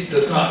thief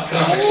does not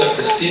come except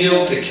to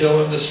steal, to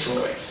kill, and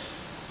destroy."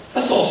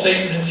 That's all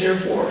Satan is here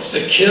for, is to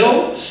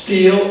kill,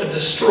 steal, and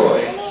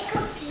destroy.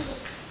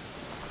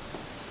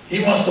 He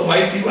wants to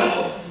wipe you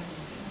out.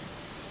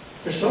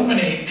 There's so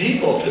many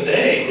people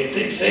today, they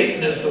think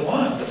Satan is the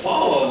one to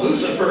follow.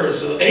 Lucifer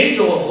is the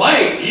angel of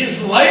light. He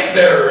is the light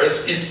bearer.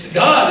 It's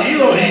God,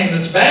 Elohim,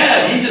 that's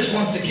bad. He just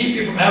wants to keep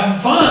you from having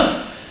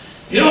fun.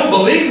 If you don't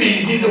believe me,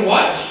 you need to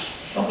watch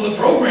some of the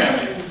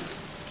programming.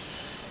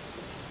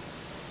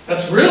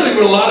 That's really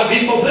what a lot of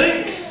people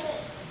think.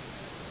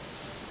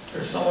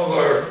 There's some of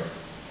our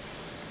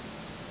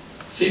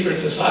secret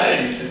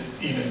societies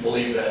that even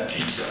believe that and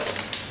teach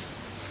that.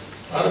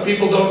 A lot of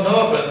people don't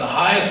know it, but in the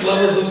highest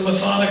levels of the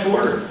Masonic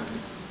order.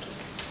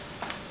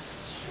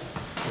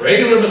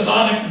 Regular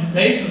Masonic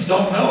Masons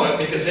don't know it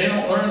because they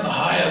don't learn the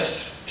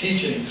highest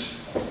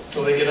teachings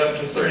until they get up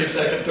to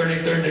 32nd,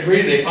 33rd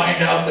degree. They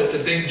find out that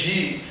the big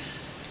G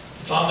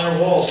that's on their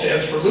wall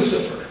stands for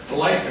Lucifer, the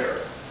light bearer.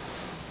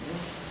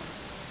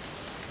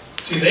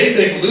 See, they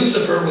think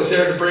Lucifer was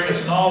there to bring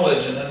us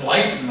knowledge and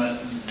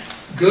enlightenment and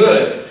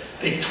good.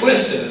 They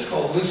twist it. It's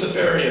called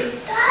Luciferian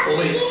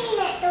belief.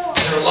 And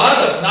there are a lot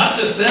of, not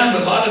just them,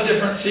 but a lot of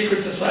different secret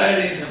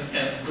societies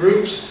and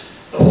groups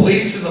of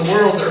elites in the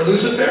world that are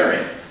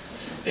Luciferian.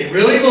 They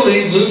really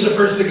believe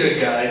Lucifer's the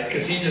good guy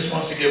because he just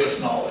wants to give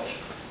us knowledge.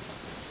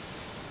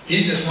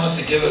 He just wants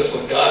to give us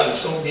what God is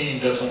so mean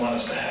doesn't want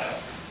us to have.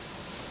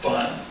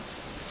 Fun.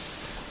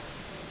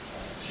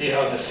 See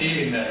how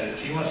deceiving that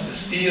is. He wants to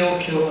steal,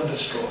 kill, and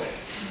destroy.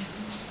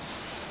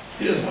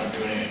 He doesn't want to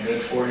do anything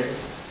good for you.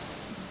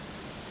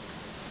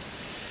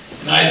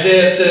 In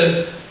Isaiah it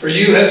says, "For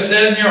you have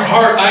said in your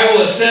heart, I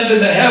will ascend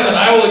into heaven.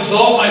 I will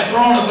exalt my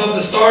throne above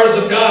the stars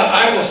of God.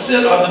 I will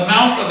sit on the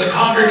mount of the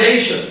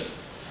congregation."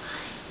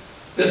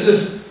 This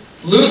is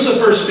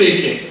Lucifer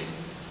speaking.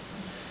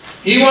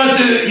 He wanted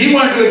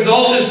to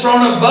exalt his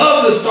throne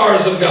above the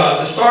stars of God.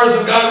 The stars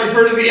of God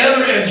refer to the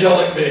other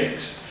angelic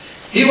beings.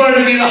 He wanted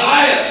to be the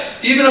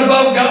highest, even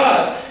above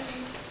God.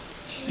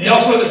 He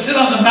also wanted to sit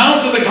on the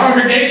mount of the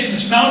congregation.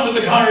 This mount of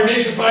the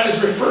congregation, find, is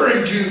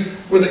referring to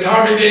where the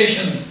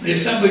congregation, the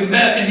assembly,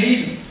 met in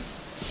Eden,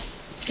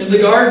 in the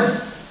garden.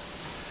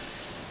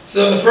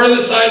 So on the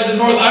furthest sides of the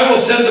north, I will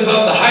ascend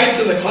above the heights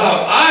of the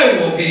cloud. I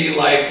will be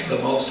like the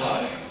Most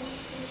High.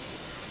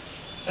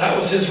 That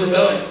was his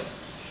rebellion.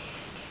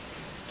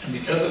 And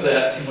because of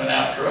that, he went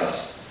after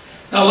us.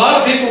 Now, a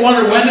lot of people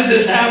wonder, when did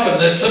this happen?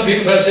 That some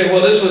people try to say,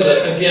 well, this was,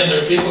 again,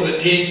 there are people that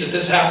teach that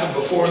this happened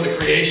before the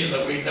creation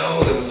that we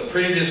know. There was a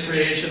previous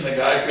creation that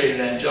God created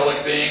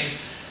angelic beings.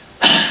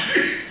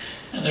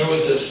 And there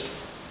was this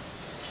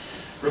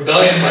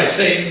rebellion by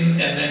Satan,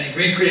 and then he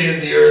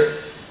recreated the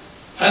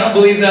earth. I don't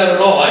believe that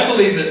at all. I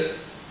believe that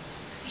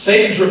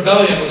Satan's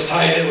rebellion was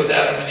tied in with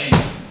Adam and Eve.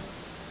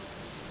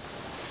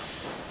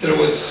 There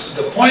was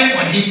the point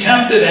when he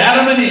tempted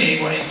Adam and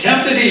Eve, when he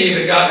tempted Eve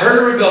and got her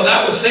to rebel,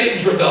 that was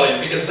Satan's rebellion,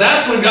 because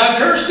that's when God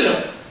cursed him.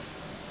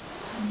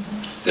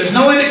 There's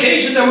no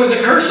indication there was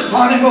a curse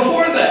upon him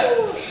before that.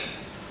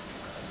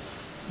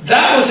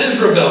 That was his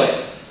rebellion.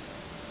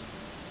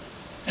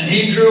 And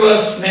he drew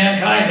us,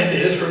 mankind, into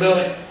his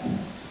rebellion.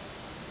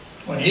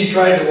 When he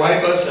tried to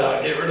wipe us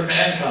out, get rid of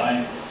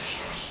mankind,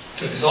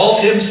 to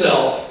exalt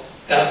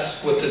himself,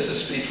 that's what this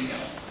is speaking of.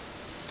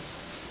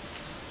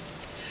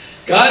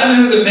 God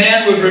knew that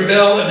man would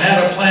rebel and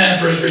had a plan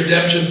for his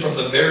redemption from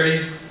the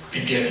very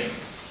beginning.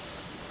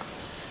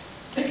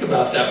 Think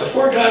about that.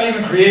 Before God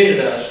even created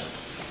us,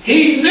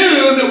 he knew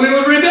that we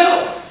would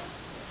rebel.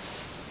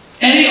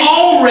 And he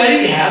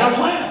already had a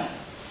plan.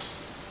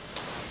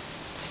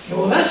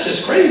 Well, that's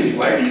just crazy.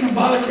 Why did he even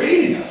bother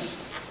creating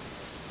us?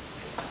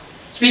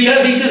 It's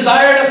because he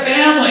desired a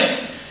family.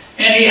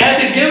 And he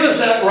had to give us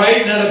that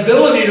right and that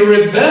ability to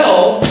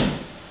rebel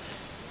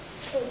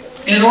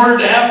in order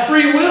to have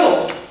free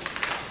will.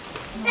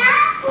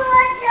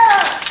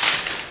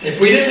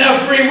 If we didn't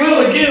have free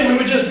will, again, we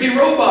would just be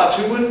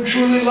robots. We wouldn't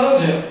truly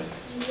love him.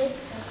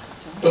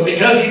 But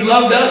because he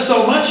loved us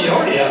so much, he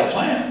already had a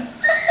plan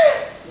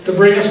to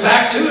bring us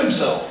back to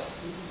himself.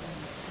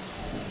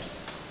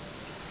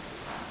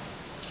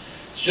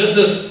 It's just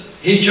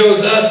as he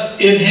chose us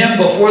in him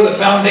before the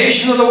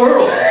foundation of the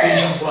world,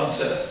 Ephesians 1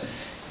 says.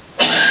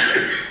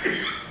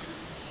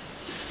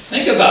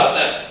 Think about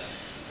that.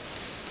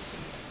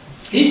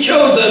 He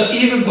chose us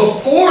even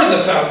before the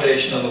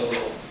foundation of the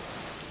world.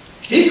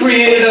 He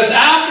created us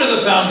after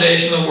the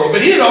foundation of the world,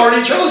 but he had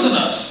already chosen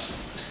us.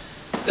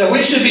 That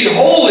we should be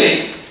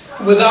holy,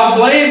 without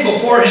blame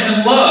before him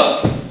in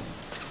love,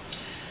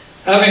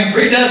 having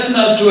predestined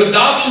us to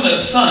adoption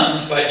as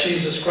sons by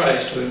Jesus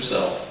Christ to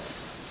himself,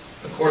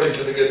 according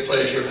to the good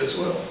pleasure of his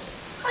will.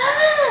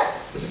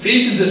 What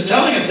Ephesians is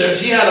telling us there is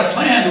he had a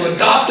plan to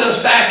adopt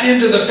us back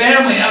into the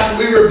family after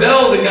we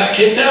rebelled and got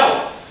kicked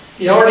out.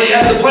 He already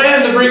had the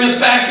plan to bring us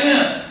back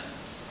in.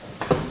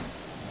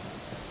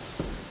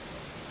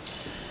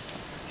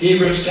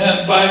 Hebrews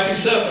 10,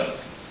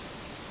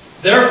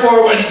 5-7.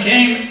 Therefore, when he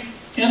came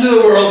into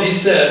the world, he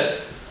said,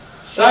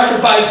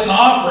 sacrifice and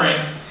offering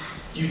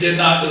you did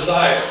not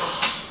desire,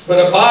 but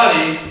a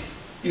body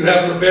you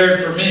have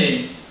prepared for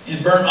me.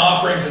 In burnt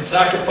offerings and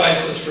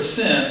sacrifices for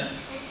sin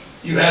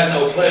you had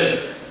no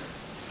pleasure.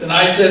 Then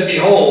I said,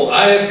 behold,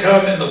 I have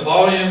come in the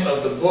volume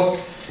of the book.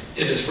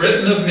 It is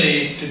written of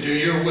me to do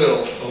your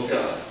will, O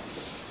God.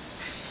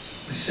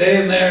 What he's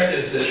saying there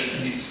is that,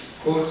 and he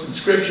quotes in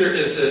Scripture,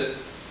 is that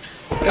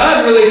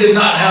God really did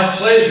not have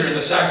pleasure in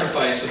the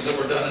sacrifices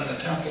that were done in the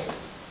temple.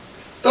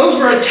 Those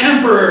were a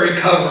temporary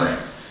covering.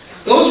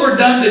 Those were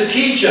done to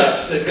teach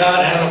us that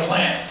God had a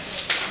plan.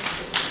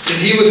 That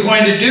he was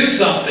going to do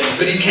something.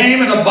 But he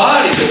came in a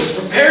body that was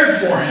prepared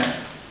for him.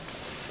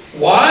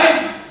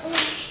 Why?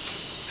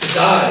 To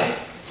die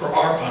for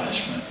our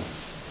punishment,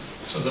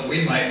 so that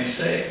we might be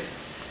saved.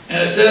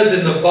 And it says,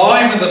 in the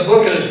volume of the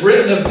book it is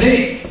written of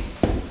me.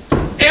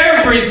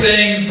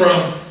 Everything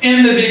from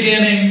in the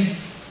beginning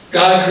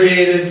God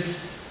created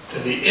to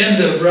the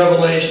end of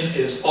Revelation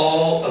is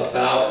all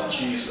about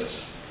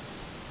Jesus.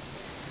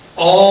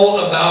 All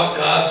about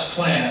God's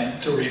plan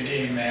to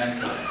redeem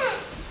mankind.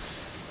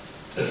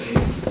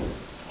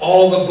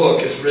 All the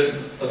book is written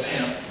of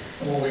him.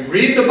 And when we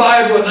read the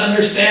Bible and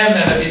understand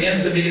that, it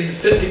begins to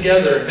fit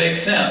together and make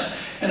sense.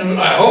 And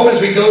I hope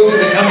as we go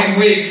through the coming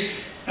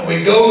weeks, and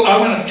I'm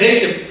going to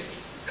take it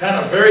kind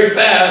of very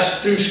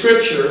fast through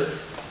Scripture.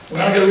 We're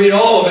not going to read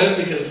all of it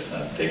because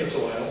it'll take us a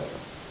while.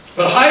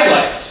 But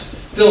highlights.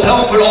 They'll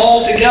help put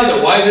all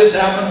together. Why this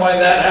happened, why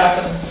that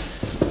happened,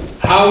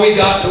 how we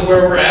got to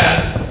where we're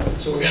at.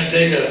 So we're going to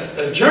take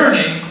a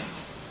journey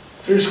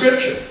through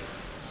Scripture.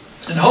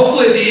 And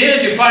hopefully at the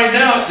end you find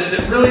out that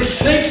it really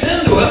sinks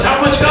into us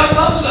how much God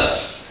loves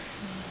us.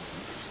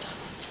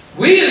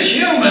 We as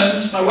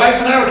humans, my wife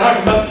and I were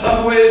talking about this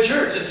on the way to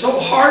church, it's so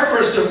hard for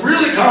us to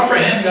really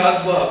comprehend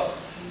God's love.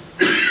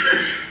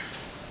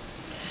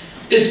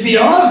 It's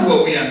beyond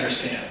what we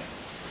understand.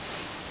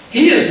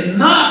 He is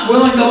not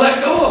willing to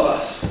let go of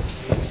us.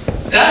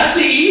 That's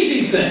the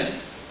easy thing.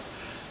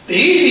 The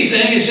easy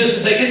thing is just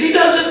to say, because he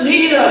doesn't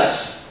need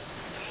us.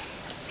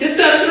 Get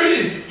that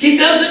through. He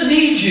doesn't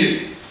need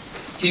you.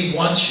 He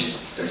wants you.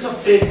 There's a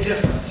big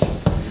difference.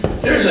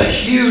 There's a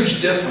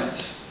huge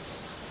difference.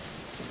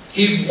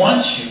 He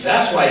wants you.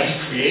 That's why he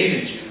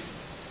created you.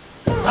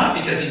 Not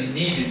because he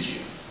needed you.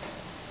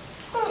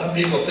 Some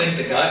people think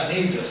that God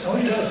needs us. No,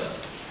 he doesn't.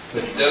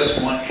 But he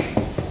does want you.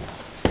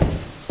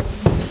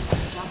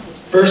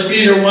 1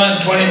 Peter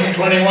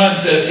 1:20-21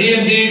 says, he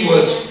indeed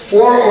was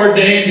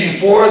foreordained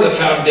before the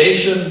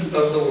foundation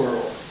of the world.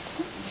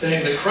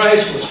 Saying that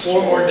Christ was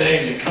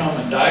foreordained to come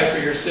and die for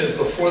your sins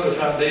before the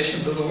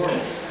foundations of the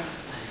world.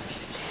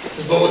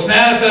 But was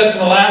manifest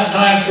in the last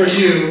times for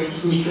you,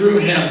 who through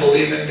him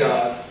believe in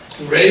God,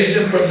 who raised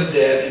him from the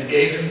dead and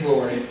gave him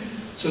glory,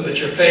 so that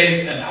your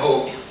faith and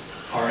hope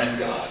are in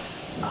God.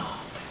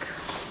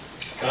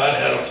 God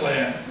had a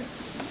plan.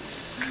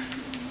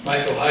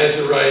 Michael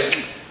Heiser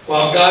writes,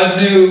 while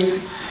God knew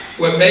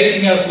what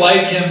making us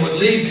like him would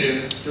lead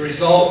to, the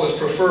result was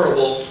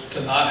preferable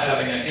to not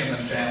having a human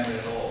family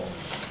at all.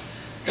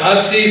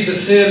 God sees the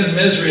sin and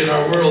misery in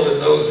our world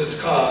and knows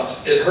its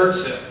cause. It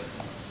hurts him.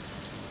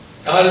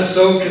 God is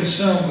so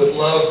consumed with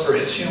love for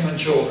his human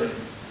children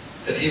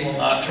that he will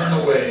not turn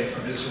away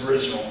from his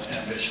original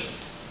ambition.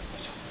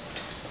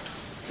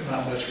 Look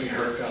at how much we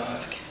hurt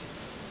God.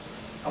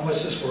 How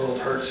much this world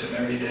hurts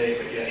him every day,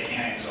 but yet he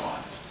hangs on.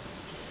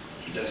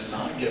 He does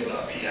not give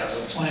up. He has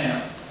a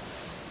plan.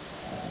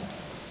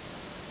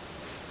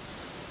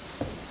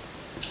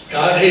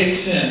 God hates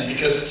sin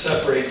because it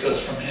separates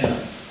us from him.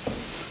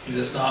 He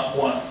does not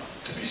want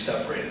to be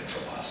separated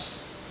from us.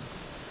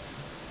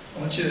 I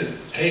want you to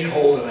take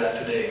hold of that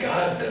today.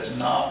 God does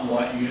not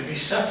want you to be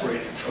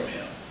separated from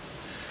him.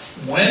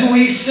 When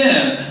we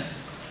sin,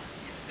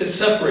 it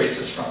separates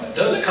us from it. It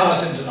doesn't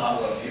cause him to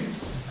not love you.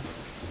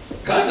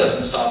 God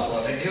doesn't stop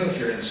loving you if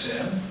you're in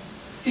sin.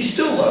 He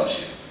still loves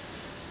you.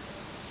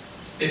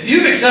 If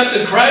you've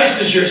accepted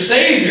Christ as your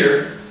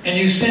Savior and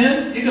you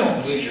sin, you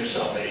don't lose your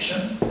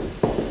salvation.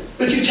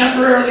 But you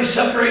temporarily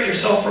separate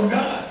yourself from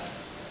God.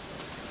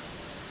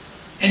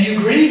 And you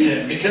grieve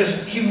him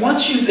because he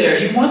wants you there.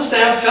 He wants to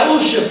have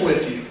fellowship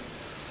with you.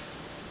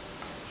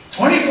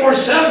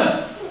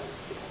 24/7.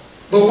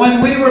 But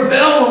when we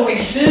rebel, when we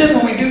sin,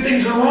 when we do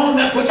things that are wrong,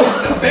 that puts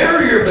a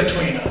barrier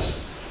between us.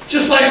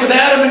 Just like with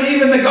Adam and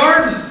Eve in the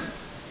garden.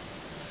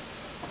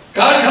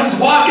 God comes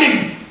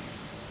walking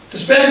to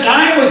spend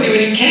time with you,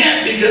 and he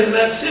can't because of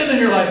that sin in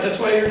your life. That's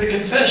why you're to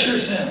confess your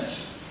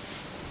sins.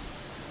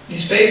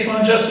 He's faithful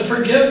and just to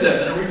forgive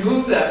them and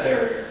remove that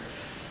barrier.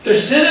 If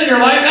there's sin in your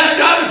life, ask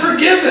God to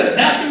forgive it.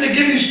 And ask him to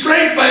give you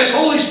strength by his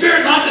Holy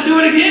Spirit not to do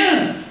it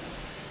again.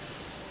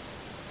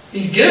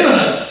 He's given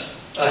us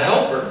a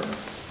helper.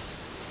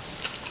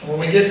 When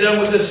we get done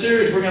with this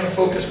series, we're going to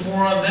focus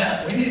more on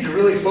that. We need to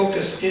really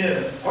focus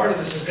in. And part of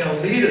this is going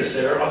to lead us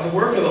there on the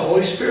work of the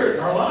Holy Spirit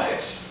in our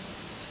lives.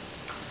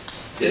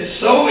 It's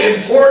so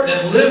important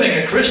in living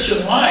a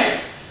Christian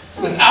life.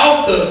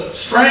 Without the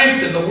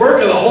strength and the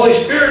work of the Holy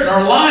Spirit in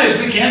our lives,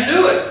 we can't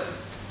do it.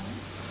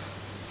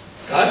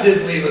 God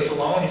didn't leave us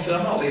alone. He said,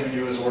 I'm not leaving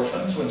you as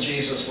orphans. When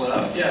Jesus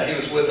left, yeah, he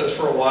was with us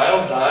for a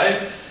while,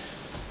 died,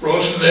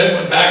 rose from the dead,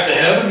 went back to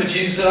heaven. But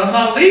Jesus said, I'm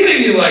not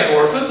leaving you like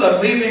orphans.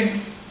 I'm leaving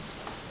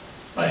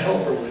my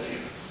helper with you.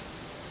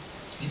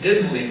 He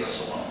didn't leave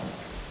us alone.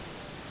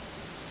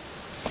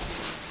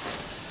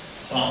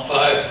 Psalm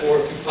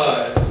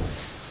 5:4-5.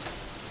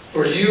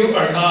 For you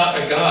are not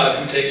a God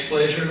who takes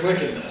pleasure in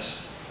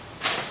wickedness,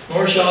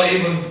 nor shall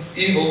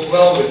evil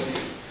dwell with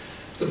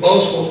you. The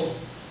boastful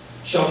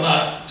shall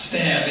not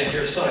stand in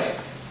your sight.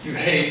 You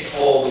hate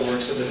all the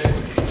works of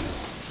iniquity.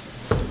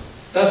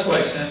 That's why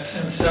sin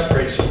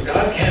separates you.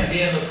 God can't be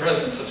in the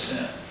presence of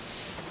sin.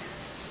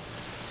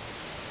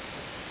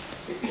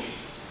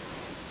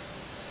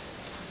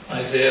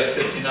 Isaiah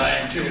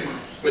 59:2.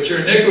 But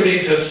your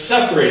iniquities have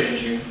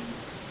separated you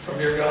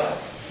from your God.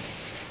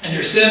 And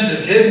your sins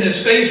have hidden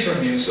his face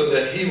from you so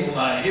that he will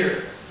not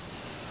hear.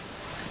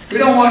 We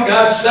don't want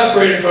God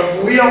separated from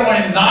us. We don't want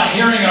him not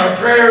hearing our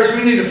prayers.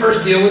 We need to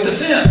first deal with the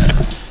sin.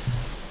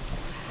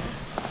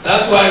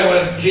 That's why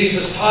when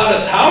Jesus taught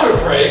us how to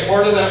pray,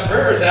 part of that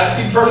prayer is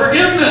asking for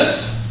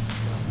forgiveness.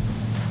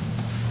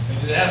 We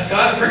need to ask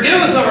God to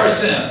forgive us of our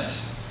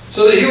sins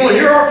so that he will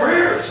hear our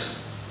prayers.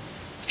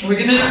 And we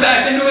can enter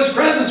back into his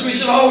presence. We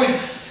should always...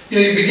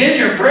 you begin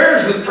your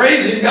prayers with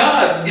praising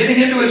God,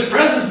 getting into his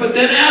presence, but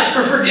then ask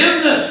for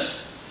forgiveness.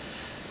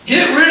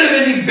 Get rid of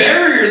any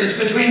barrier that's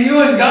between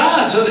you and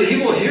God so that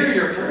he will hear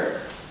your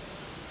prayer.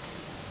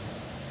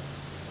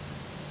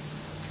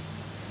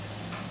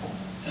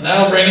 And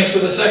that'll bring us to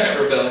the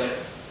second rebellion.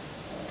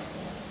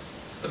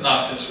 But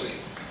not this week.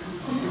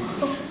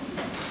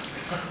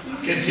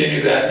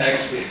 Continue that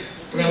next week.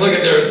 We're going to look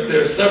at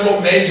there's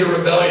several major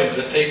rebellions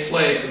that take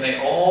place, and they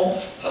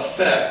all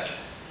affect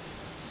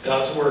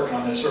God's work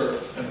on this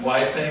earth and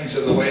why things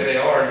are the way they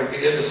are. And you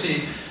begin to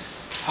see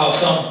how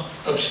some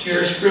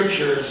obscure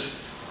scriptures,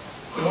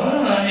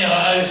 well,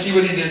 I see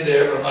what he did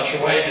there, but I'm not sure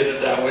why he did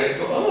it that way.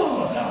 Go,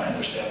 oh, now I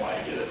understand why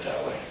he did it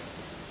that way.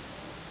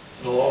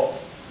 It'll all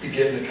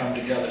begin to come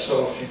together.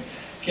 So if you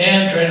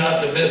can, try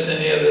not to miss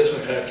any of this.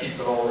 We've got to keep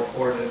it all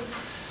recorded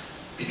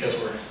because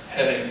we're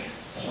heading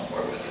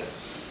somewhere with it.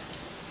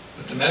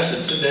 But the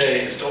message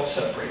today is don't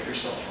separate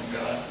yourself from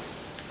God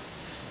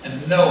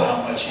and know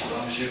how much he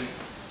loves you.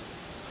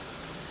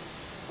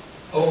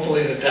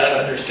 Hopefully that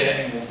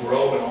understanding will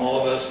grow in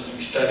all of us as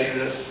we study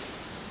this.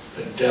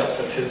 The depth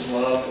of his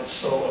love is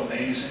so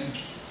amazing.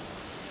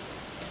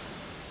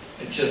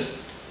 It just,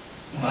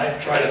 when I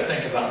try to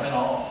think about him in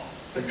awe,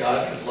 that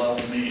God could love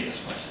me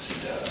as much as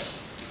he does.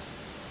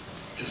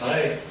 Because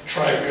I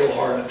try real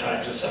hard at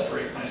times to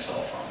separate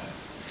myself from him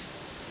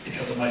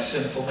because of my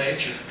sinful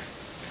nature.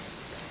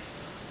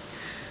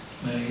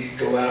 And then you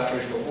go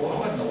afterwards and go, well,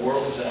 what in the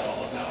world is that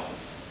all about?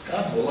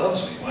 God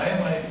loves me. Why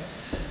am I...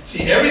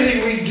 See,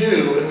 everything we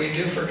do and we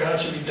do for God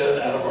should be done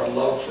out of our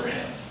love for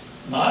him.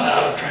 Not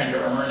out of trying to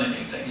earn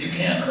anything. You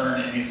can't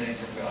earn anything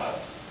from God.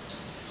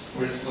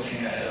 We're just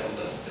looking ahead a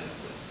little bit.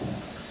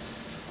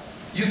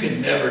 But you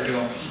can never do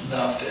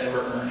enough to ever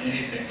earn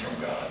anything from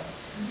God.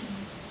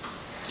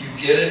 You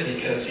get it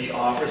because he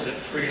offers it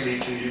freely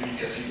to you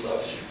because he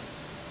loves you.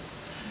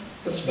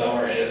 Let's bow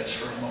our heads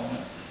for a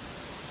moment.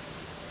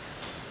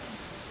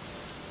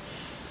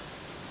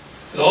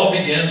 It all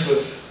begins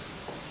with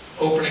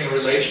opening a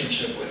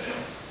relationship with him.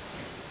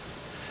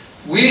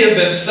 We have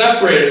been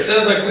separated. It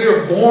says like we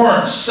were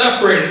born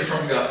separated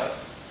from God.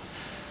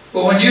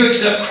 But when you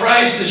accept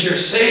Christ as your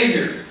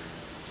Savior,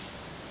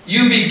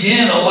 you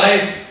begin a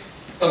life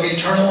of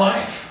eternal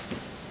life.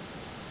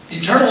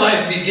 Eternal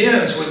life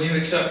begins when you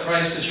accept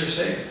Christ as your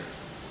Savior.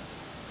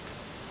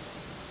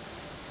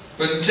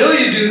 But until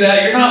you do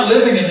that, you're not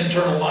living an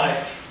eternal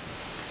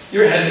life.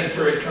 You're heading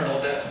for eternal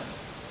death.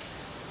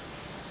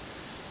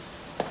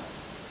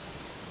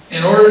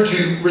 in order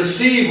to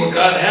receive what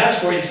God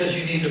has for you, he says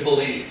you need to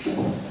believe.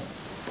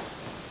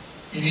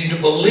 You need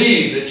to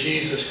believe that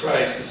Jesus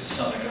Christ is the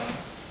Son of God.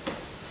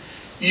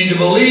 You need to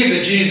believe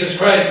that Jesus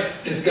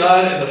Christ is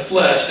God in the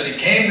flesh, that he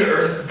came to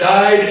earth,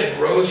 died,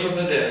 and rose from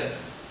the dead.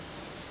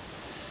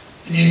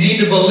 And you need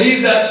to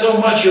believe that so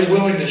much you're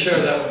willing to share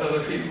that with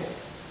other people.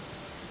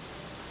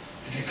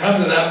 If you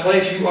come to that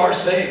place, you are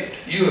saved.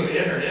 You have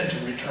entered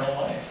into eternal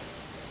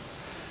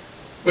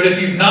life. But if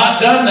you've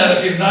not done that,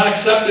 if you've not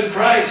accepted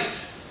Christ,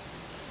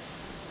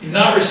 you've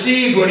not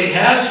received what he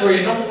has for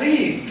you, don't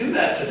leave. Do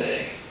that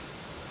today.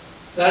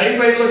 Is that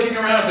anybody looking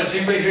around? If there's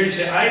anybody here, you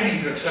say, I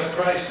need to accept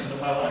Christ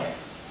into my life.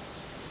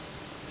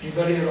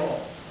 Anybody at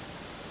all?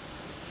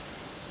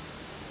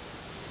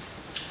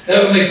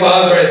 Heavenly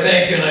Father, I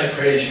thank you and I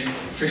praise you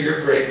for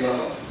your great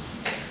love.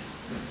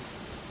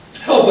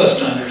 Help us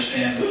to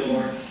understand it,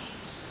 Lord.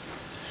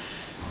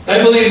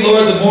 I believe,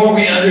 Lord, the more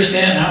we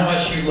understand how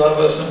much you love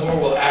us, the more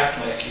we'll act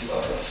like you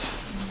love us.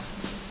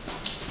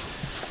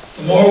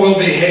 The more we'll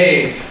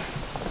behave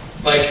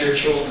like your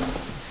children.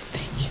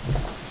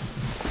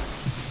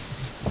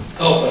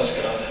 Help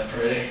us, God, I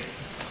pray.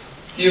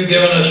 You've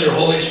given us your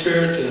Holy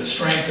Spirit to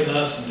strengthen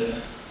us and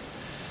to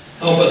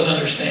help us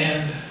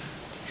understand.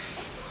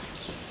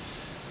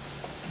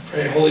 I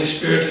pray, Holy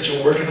Spirit, that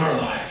you'll work in our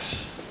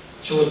lives.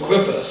 That you'll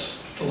equip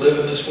us to live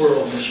in this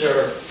world and to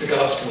share the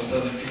gospel with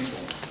other people.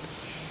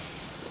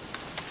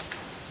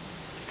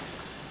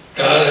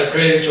 God, I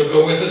pray that you'll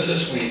go with us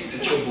this week,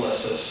 that you'll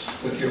bless us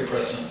with your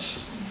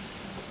presence.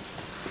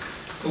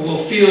 That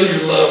we'll feel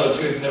your love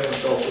as we've never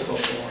felt it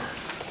before.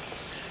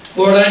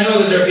 Lord, I know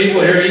that there are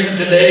people here even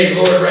today,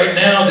 Lord, right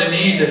now, that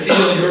need to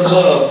feel your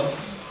love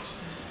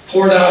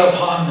poured out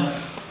upon them.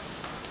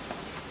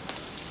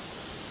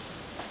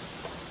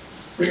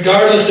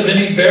 Regardless of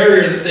any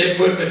barrier that they've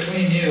put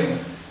between you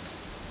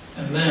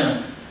and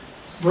them,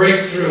 break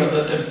through and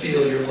let them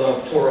feel your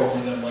love pour over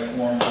them like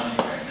warm honey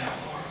right now,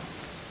 Lord.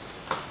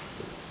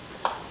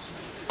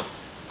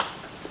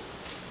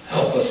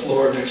 Help us,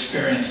 Lord, to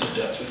experience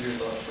the depth of your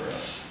love for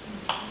us.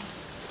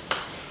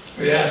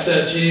 We ask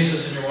that,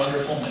 Jesus, in your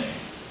wonderful name.